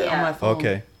see shit on Yeah. my phone.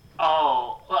 Okay.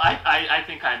 Oh, well, I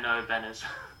think I know Venice.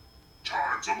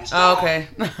 Time's almost Oh, up. okay.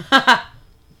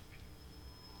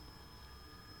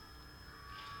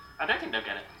 I don't think they'll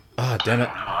get it. Ah, damn it.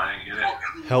 No, I didn't get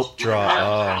it. Help draw. I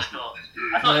Oh. thought,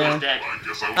 I thought it Yeah. was dead. I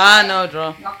guess I was Ah, no,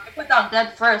 draw. No, I put down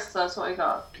dead first, so that's what I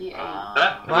got. P A.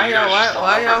 That, Why you y'all- guys just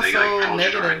why don't y'all remember, they, so told you to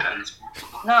negative? write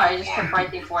that. No, I just kept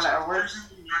writing 4-letter words.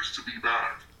 Surprisingly nice to be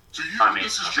back. To you, I mean-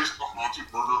 this is just a haunted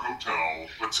murder hotel,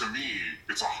 but to me,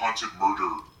 it's a haunted murder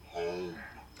home.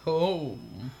 Oh.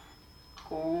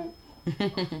 Cool.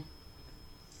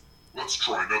 Let's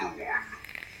try another one.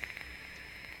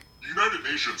 The United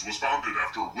Nations was founded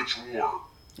after which war?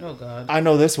 Oh, God. I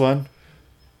know this one.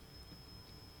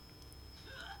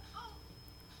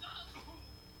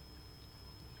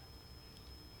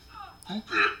 Who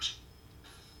picked?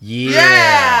 Yeah.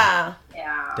 Yeah!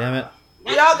 Yeah. Damn it.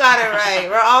 We all got it right.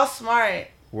 We're all smart.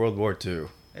 World War II.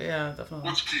 Yeah, definitely.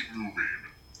 Let's keep moving.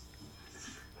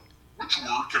 Which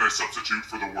word can I substitute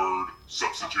for the word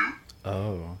substitute?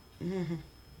 Oh.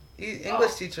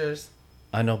 English teachers.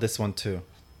 I know this one too.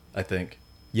 I think.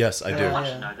 Yes, I do. I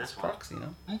should know this one. Proxy,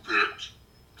 no? Who picked?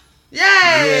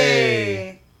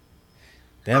 Yay!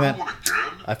 Damn it. Everyone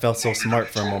again? I felt so smart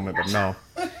for a moment, but no.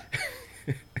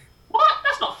 What?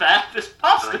 That's not fair. This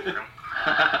bastard.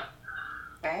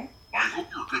 Okay. I hope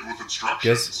you're good with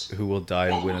instructions. Guess who will die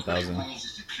and win Follow as many 1,000? rules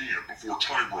as you can before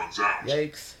time runs out.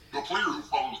 Yikes. The player who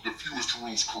follows the fewest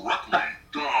rules correctly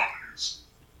dies.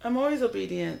 I'm always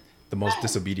obedient. The most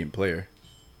disobedient player.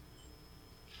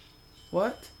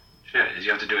 What? Yeah,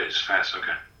 you have to do it as fast.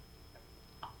 Okay.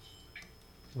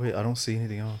 Wait, I don't see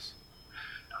anything else.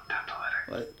 Don't tap the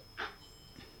letter. What?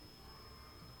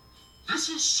 This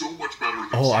is so much better than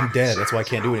Oh, I'm Simon dead. That's why I Says,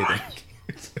 can't do am I anything.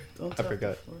 right? Don't I tap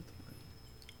forgot. the fourth.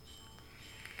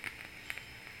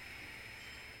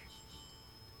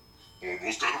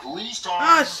 Almost out of rules time.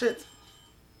 Ah, shit.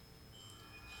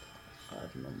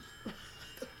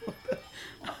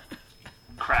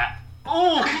 Crap.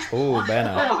 Oh! Oh,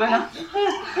 Banner. Oh, Benna.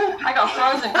 I got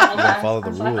frozen a You couple gotta times. follow the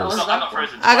I thought that rules. was I got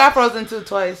frozen. I got twice. frozen too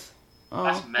twice. That's Oh.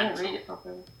 I didn't mental. read it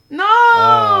properly. No!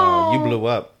 Oh, you blew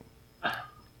up.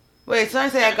 Wait, so I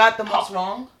say I got the most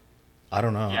wrong? I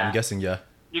don't know. Yeah. I'm guessing yeah.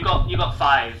 You got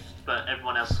 5, but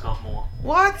everyone else got more.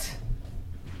 What?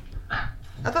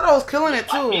 I thought I was killing it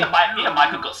too. Me and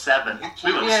Michael got 7.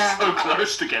 We were Yeah. so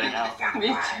close to getting out. Me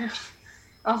too.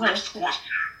 I was like, Next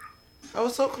question. I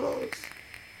was so close.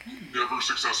 You never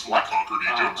successfully What? conquered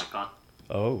Oh Egypt. my god.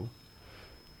 Oh.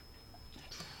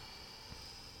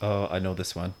 Oh, I know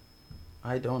this one.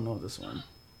 I don't know this one.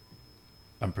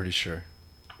 I'm pretty sure.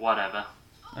 Whatever.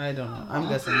 I don't know. I'm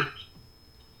guessing.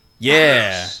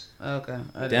 Yeah. Okay.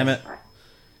 Damn it.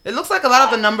 It looks like a lot of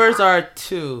the numbers are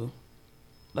 2.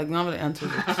 Like none of the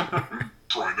answers are 2.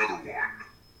 Try another one.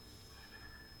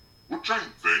 What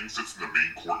giant thing sits in the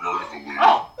main courtyard of the Louvre?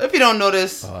 Oh, If you don't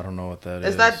notice, Oh, I don't know what that is.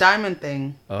 it's that diamond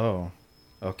thing. Oh.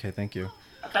 Okay, thank you.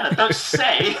 better don't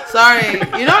say. Sorry.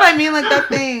 You know what I mean? Like that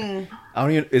thing. I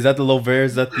don't even. Is that the Louvre?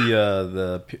 Is that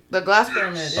the? The glass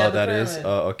pyramid. Yeah, Oh, the that is. pyramid.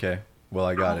 Oh, okay. Well,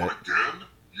 I got it. Again?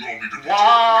 You all need to be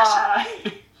Why?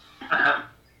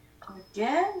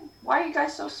 again? Why are you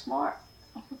guys so smart?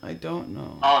 I don't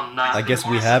know. Oh no. I guess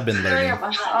we have been 3 learning. of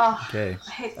us. Oh, Okay.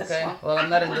 I hate this Okay. one. Well, I'm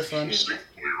not in this one. Safe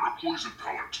player, a poison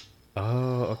pellet.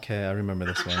 Oh, okay. I remember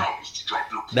Make this a one. challenge to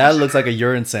drop your That poison looks like a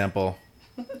urine sample.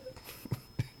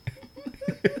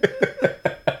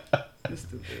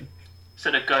 Stupid.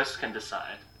 So the ghost can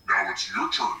decide. Now it's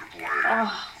your turn to play.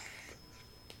 Oh,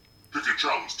 Pick a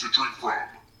chalice to drink from.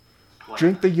 Whatever.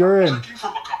 Drink the urine. Drinking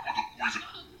from a cup with a poison.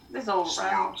 this old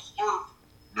Slurp, round. slurp.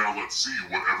 Now let's see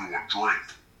what everyone drank.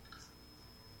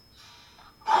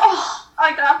 Oh,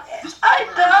 I got it. I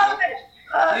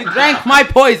died. You drank my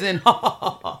poison.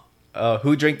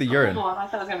 Who drank the urine? Gold one. I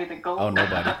thought it was gonna be the gold. Oh,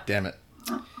 nobody. Damn it.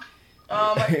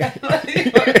 Oh my god.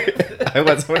 I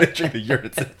want someone to drink the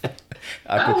urine.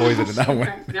 I put poison in that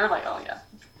one. They're like, oh yeah.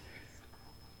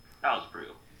 That was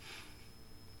brutal.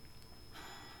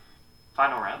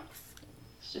 Final round?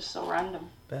 It's just so random.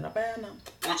 Banana.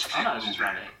 Let's Oh keep no, this is moving.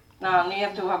 round 8. No, and you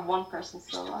have to have one person It's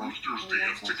still the alive. roosters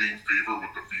dance to gain favor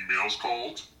with the females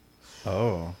called.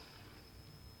 Oh.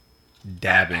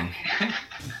 Dabbing.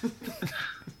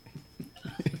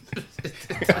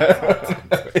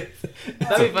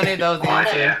 That'd be funny if that was the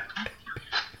answer.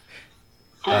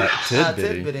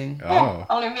 Tidbitting. tidbitting. Oh.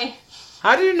 Only me.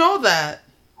 How do you know that?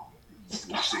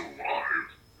 We're still alive.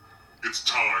 It's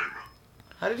time.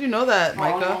 How did you know that, Oh,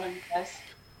 only one Micah? of you guys.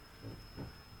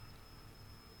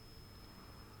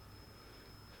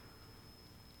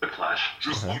 Whiplash.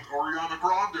 Just like Ariana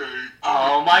Grande.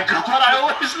 Oh my god, I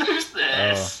always lose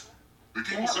this. The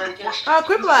game Yeah, will send very a good. question. Oh,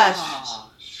 Quiplash.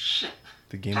 Oh, shit.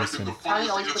 The game Type is in the in. funniest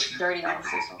always answer puts you dirty think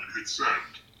answers of on. and hit send.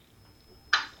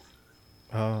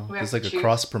 Oh, We have it's to like a choose.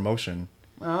 cross promotion,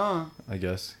 Oh. I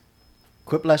guess.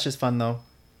 Quiplash is fun though.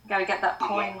 Gotta get that Good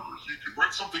coin. luck. You can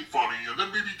write something funny and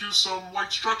then maybe do some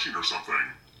light stretching or something.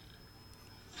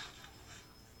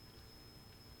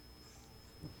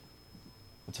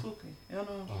 Okay. I don't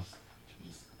know. Oh.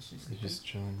 She's Just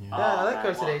chilling. Yeah, Yeah. I like her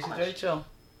Oh, today. wow. She's very chill.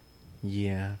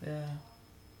 Yeah. Yeah.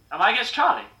 Am I against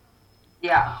Charlie?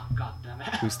 Yeah. Oh god damn it.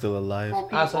 Who's still alive? Four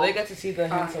Ah, so they people. get to see the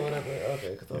hints or whatever. Okay,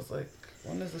 because I was like,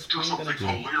 when is the Do screen something gonna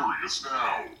be? hilarious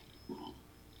now.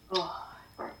 Oh,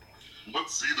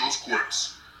 Let's see those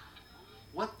quips.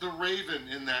 What the raven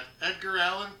in that Edgar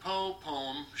Allan Poe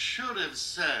poem should have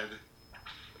said.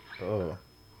 Oh.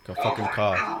 Ka fucking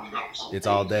fa. It's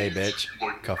all day, bitch.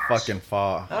 Ka fucking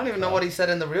fa. I don't even know what he said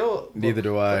in the real book. Neither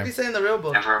do What I. did he say in the real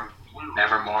book?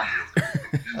 Nevermore.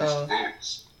 Oh.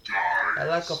 Votes. I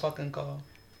like a fucking call.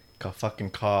 Ka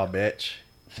fucking ca, bitch.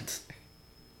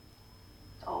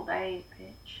 all day,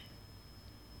 bitch.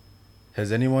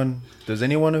 Does anyone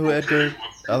know who Edgar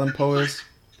Allan Poe is?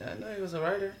 Yeah, I know he was a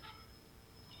writer.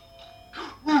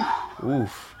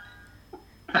 Oof.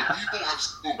 People have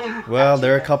spoken. Well,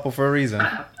 they're a couple for a reason.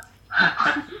 Oh,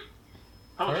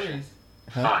 shit. Furries.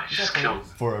 Oh, he just killed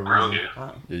For a Grogu. reason.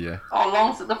 Wow. Yeah. Oh,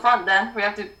 Long's at the front then. We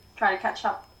have to try to catch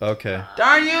up. Okay.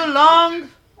 Darn you, Long!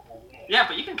 Yeah,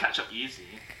 but you can catch up easy.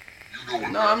 You know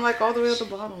what No, that I'm like all the way at the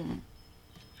bottom.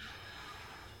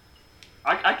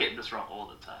 I get this wrong all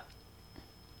the time.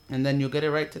 And then you'll get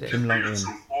it right today. Kim Long made In. it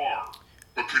so far.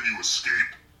 But can you escape?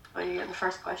 But you get the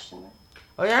first question then.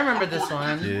 Oh yeah, I remember this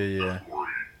one. Yeah.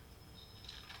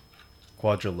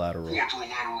 Quadrilateral.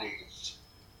 Quadrilaterals.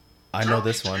 I know Tap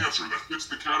this each one. answer that fits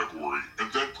the category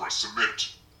and then press submit.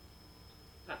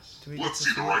 That's Do we get Let's to see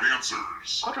the see right it?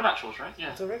 answers. quadrilaterals, right?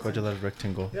 Yeah. It's a rectangle. Quadrilateral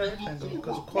rectangle. Yeah, rectangle.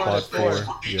 Because quad Quad is four. four.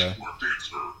 For each Yeah. correct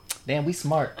answer. Damn, we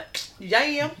smart. Yeah.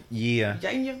 Yeah. Yeah.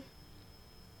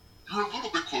 You're a little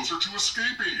bit closer to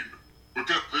escaping. But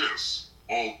get this.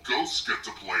 All ghosts get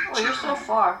to play Oh, too. you're so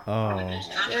far. Oh.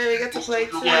 Yeah, we get to play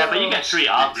too. Yeah, but you get 3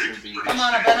 answers. Make each. Come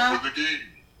on, step Abena. up in the game.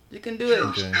 You can do it.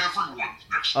 Here's Okay. everyone's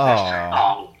next Oh. question.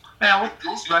 Oh, man, what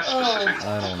Ghost less specific?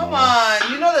 I don't Come know.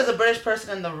 on. You know there's a British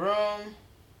person in the room.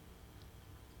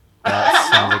 That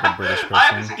sounds like a British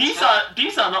person.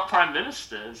 These are not prime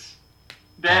ministers.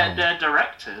 They're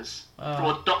directors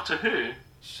Oh. for Doctor Who.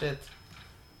 Shit.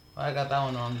 Well, I got that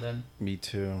one wrong then. Me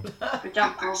too. Good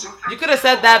job, Grogu. You could have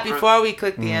said that before we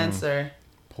clicked the answer.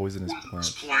 Poisonous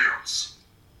Poisonous plants.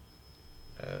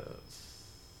 plants.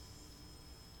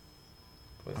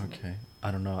 Okay.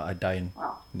 I don't know. I die in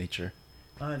Wow. nature.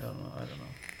 I don't know.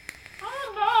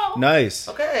 Oh Nice.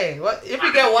 Okay. What if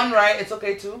you get one right? It's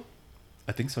okay too.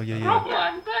 I think so. Yeah. no!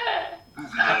 Yeah. One there.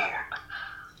 Moving on.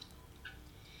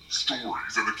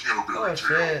 Stories of the Canterbury Oh,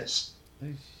 shit. Tales.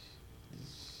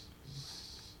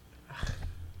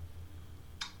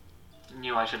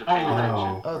 Knew I should have paid Oh.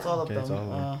 attention. Oh, it's all Okay, of it's them. all of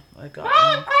them. I got No,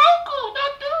 one. Grogu,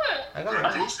 don't do it. I got Get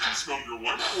one. close to smell your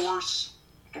life force.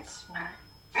 Get smacked.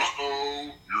 Uh-oh,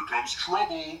 here comes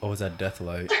trouble. Oh, is that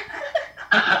Deathlight?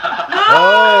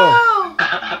 Oh!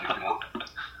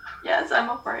 Yes, I'm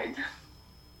afraid.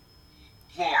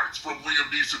 Lines from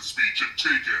Liam Neeson's speech in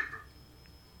Taken.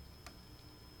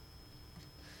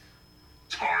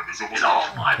 Time is almost Get off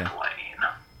up. my Okay. plane.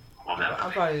 Well, never I'm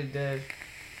be. probably dead.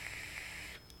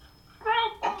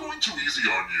 I'm going too easy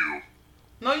on you.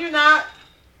 No, you're not.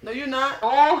 No, you're not.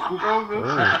 Oh, Grogu.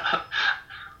 Oh.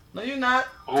 No, you're not.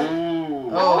 Oh.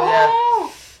 Oh, yeah.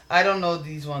 I don't know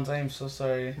these ones. I am so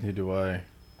sorry. Neither do I.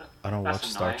 I don't That's watch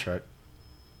Star annoying. Trek.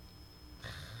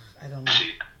 I don't know.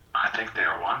 She, I think they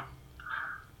are one.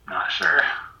 Not sure.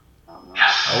 Oh, no.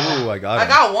 Yes. Oh, I got I it.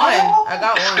 got one. I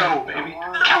got Let's go, one. baby.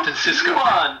 Captain Cisco.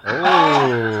 One.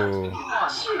 Oh.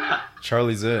 One.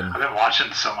 Charlie's in. I've been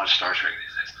watching so much Star Trek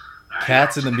these days. All right.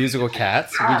 Cats in the musical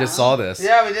Cats. We just saw this.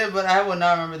 Yeah, we did, but I would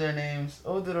not remember their names.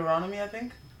 Oh, Deuteronomy, I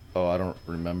think. Oh, I don't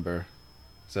remember.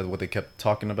 Is that what they kept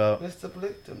talking about? Mr.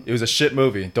 Plickton. It was a shit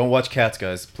movie. Don't watch Cats,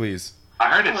 guys, please. I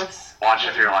heard it's watch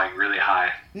if you're like really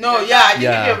high. No, yeah, I think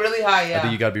Yeah. if you're really high, yeah. I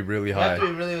think you gotta be really You have high.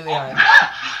 to be really, really high.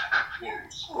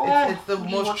 Close. It's the What are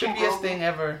you most watching, trippiest Grogu? thing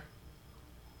ever.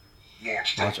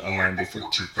 Launched Watch online before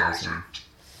 2000.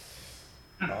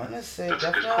 I want to say That's a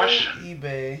good definitely question.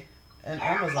 eBay and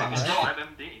Amazon, It's right?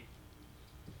 FMD.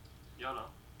 YOLO. I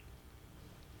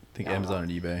think Amazon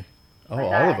and eBay. Oh, I all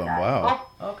died, of them. Wow.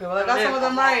 Okay, well, I got some of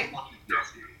them right.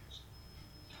 Yes,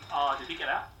 Oh, did he get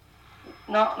out?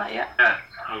 No, not yet. Yeah.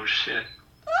 Oh shit.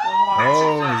 One more.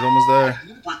 Oh, he's almost there. If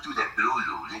you want to break through that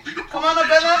barrier, you'll need a Come on,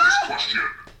 perfect answer Abena. to this question.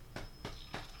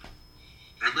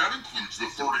 And that includes the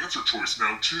third answer choice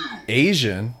now, too.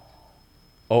 Asian?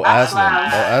 Oh, Aslan.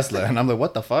 Oh, Aslan. I'm like,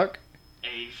 what the fuck?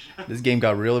 Asian. This game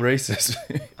got real racist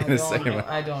I in the don't second know. one.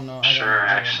 I don't know. Sure,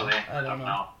 actually. I don't know.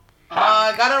 know.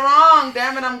 I got it wrong.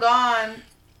 Damn it, I'm gone.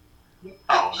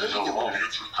 Oh, there's a wall.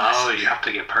 Oh, you have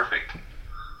to get perfect.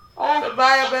 Oh,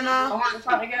 Goodbye, Abena. oh, the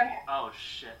front again. Oh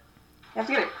shit. You have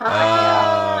to get it perfect.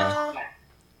 Yeah.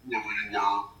 Whoever you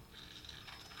were.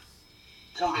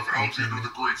 Part of Alexander the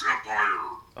Great's empire.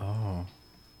 Oh.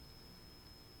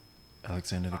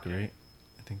 Alexander the Great.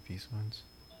 I think these ones.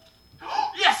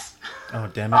 Yes. Oh,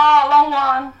 damn it. Oh, long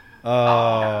one.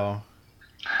 Oh.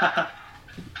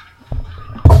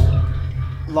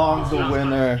 Long's the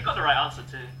winner. You got the right answer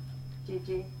too. GG.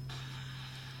 Did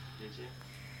you?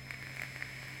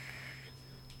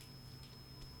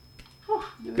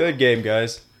 Good game,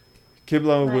 guys. Kim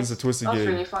Long wins the twisted That was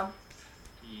game. really fun.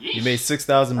 You made $6,000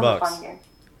 That was a bucks. fun game.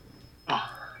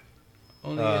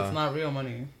 Only Uh, it's not real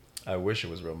money. I wish it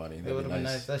was real money. It That'd would be have been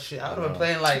nice. nice. That shit. I would have been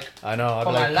playing like. I know. I'd For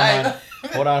be like, my come life. on.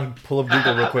 Hold on. Pull up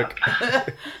Google real quick.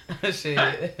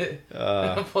 Shit.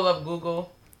 Pull up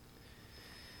Google.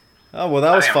 Oh, well,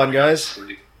 that was fun, guys.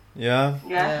 Sleep. Yeah?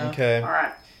 Yeah. Okay. All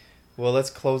right. Well, let's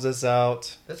close this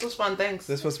out. This was fun. Thanks.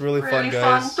 This was really Really fun,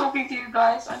 guys. talking to you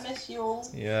guys. I miss you all.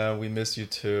 Yeah, we miss you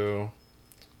too.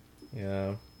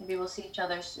 Yeah, Maybe we'll see each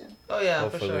other soon. Oh yeah,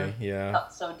 hopefully. for sure. Yeah.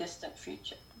 Not so distant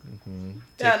future.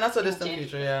 Yeah, not so distant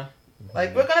future. Yeah.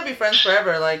 Like we're gonna be friends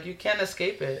forever. Like you can't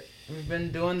escape it. We've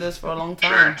been doing this for a long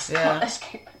time. Sure. Yeah.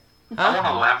 Escape. I want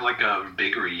Huh? to have like a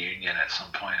big reunion at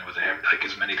some point with like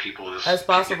as many people as As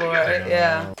possible, can get right?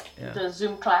 together. Yeah. The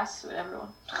Zoom class with everyone.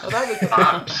 Oh, that'd be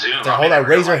cool. Zoom. So hold on,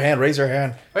 raise your hand, raise your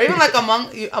hand. Or even like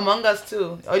among us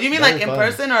too. Or do you mean That'd like be in fun.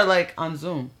 person or like on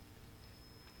Zoom?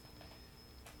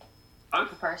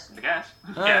 Both, In person. I guess.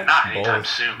 Oh. Yeah, not anytime Both,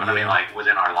 soon, but I yeah. mean like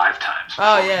within our lifetimes.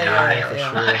 Oh, before we yeah, die. yeah, For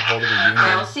yeah. sure, hold a I'll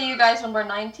reunion. see you guys when we're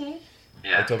 90.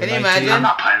 Yeah. October Can you 19th. imagine? I'm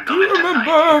not planning to Do you live to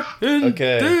remember 90. in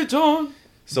Okay. Daejeon?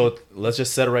 So let's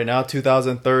just set it right now.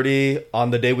 2030,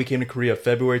 on the day we came to Korea,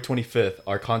 February 25th,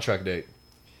 our contract date.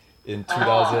 In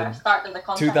 2000, Start of the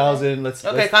contract. 2000, let's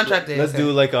Okay, let's- contract date, Let's okay.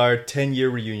 do like our 10-year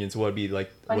reunion. So what'd be like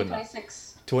what,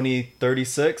 2026.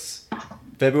 2036,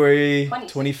 February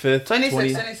 26. 25th,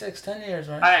 26, 10 years,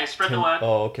 right? Alright, spread the word.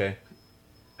 Oh, okay.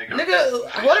 There you go.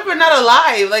 Nigga, what if we're not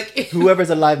alive? Like, Whoever's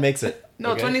alive makes it.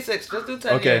 no, okay? 26. Just do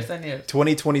 10 Okay. years, 10 years.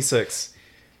 2026.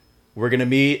 We're gonna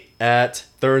meet at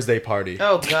Thursday party.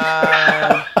 Oh,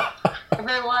 God.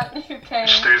 Everyone who came.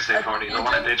 It's Thursday party, the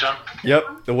one in Daejeon.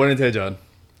 Yep, the one in Daejeon.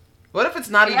 What if it's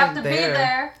not You even have to there? be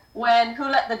there when Who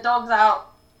Let the Dogs Out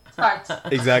starts.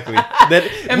 Exactly. That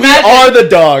we Imagine- are the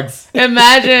dogs.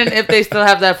 Imagine if they still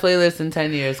have that playlist in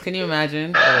 10 years. Can you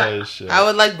imagine? Oh shit. I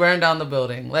would like burn down the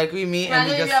building. Like we meet and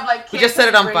Imagine we you have, like, we just set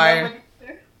it on kids fire. bring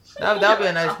them. That would be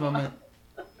a nice moment.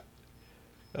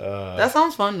 That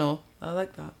sounds fun though. I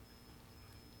like that.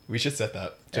 We should set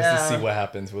that just to Yeah. see what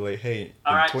happens. We're like, hey, in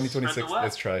Alright, 2026, spread the word.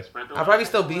 let's try. Spread the I'll word. probably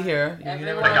still be here. You never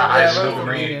Everyone. know. Like a high Yeah, I'll school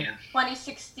probably be here. reunion.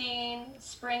 2016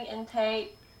 spring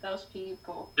intake. Those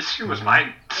people. This year was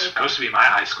supposed to be my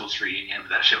high school's reunion, but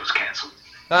that shit was canceled.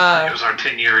 It Uh, was our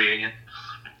 10-year reunion.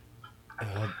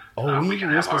 Oh, we we can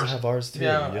were have supposed to ours. have ours too.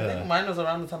 yeah, Yeah, I think mine was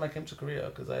around the time I came to Korea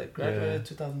because I graduated Yeah.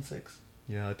 2006.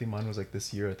 yeah. I think mine was like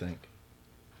this year. I think.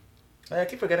 I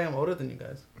keep forgetting I'm older than you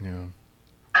guys.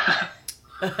 Yeah.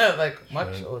 Like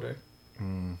much Shit. older.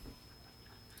 Mm.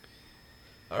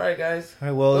 All right, guys. All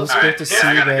right. Well, it was Alright, good to yeah, see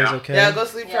I you gotta guys. go. Okay. Yeah, go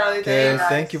sleep, Charlie. Okay. Thanks.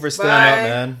 Thank you for staying Bye. up,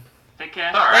 man. Take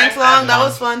care. Thanks, Long. That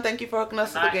was fun. Thank you for hooking us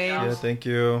to the Bye. games. Yeah. Thank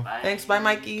you. Thanks. Bye,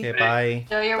 Mikey. Okay. Bye.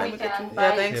 Enjoy your Bye, weekend. Mikey. Bye.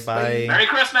 Yeah, thanks. Okay. Bye. Merry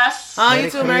Christmas! Oh, you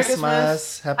too. Merry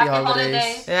Christmas. Happy Happy holidays.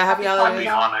 holidays. Yeah, happy Happy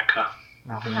holidays.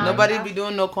 Hanukkah. Nobody be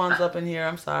doing no cons up in here.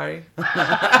 I'm sorry.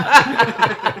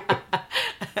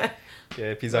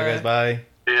 Okay. Peace out, guys. Bye.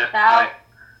 Yeah. Ciao. Bye.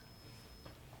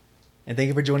 And thank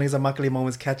you for joining us on Makali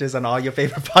Moments. Catch us on all your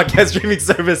favorite podcast streaming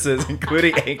services,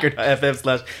 including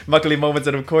Anchor.fm/Makali Moments.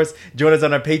 And of course, join us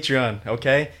on our Patreon,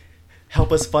 okay?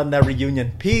 Help us fund that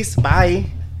reunion. Peace. Bye.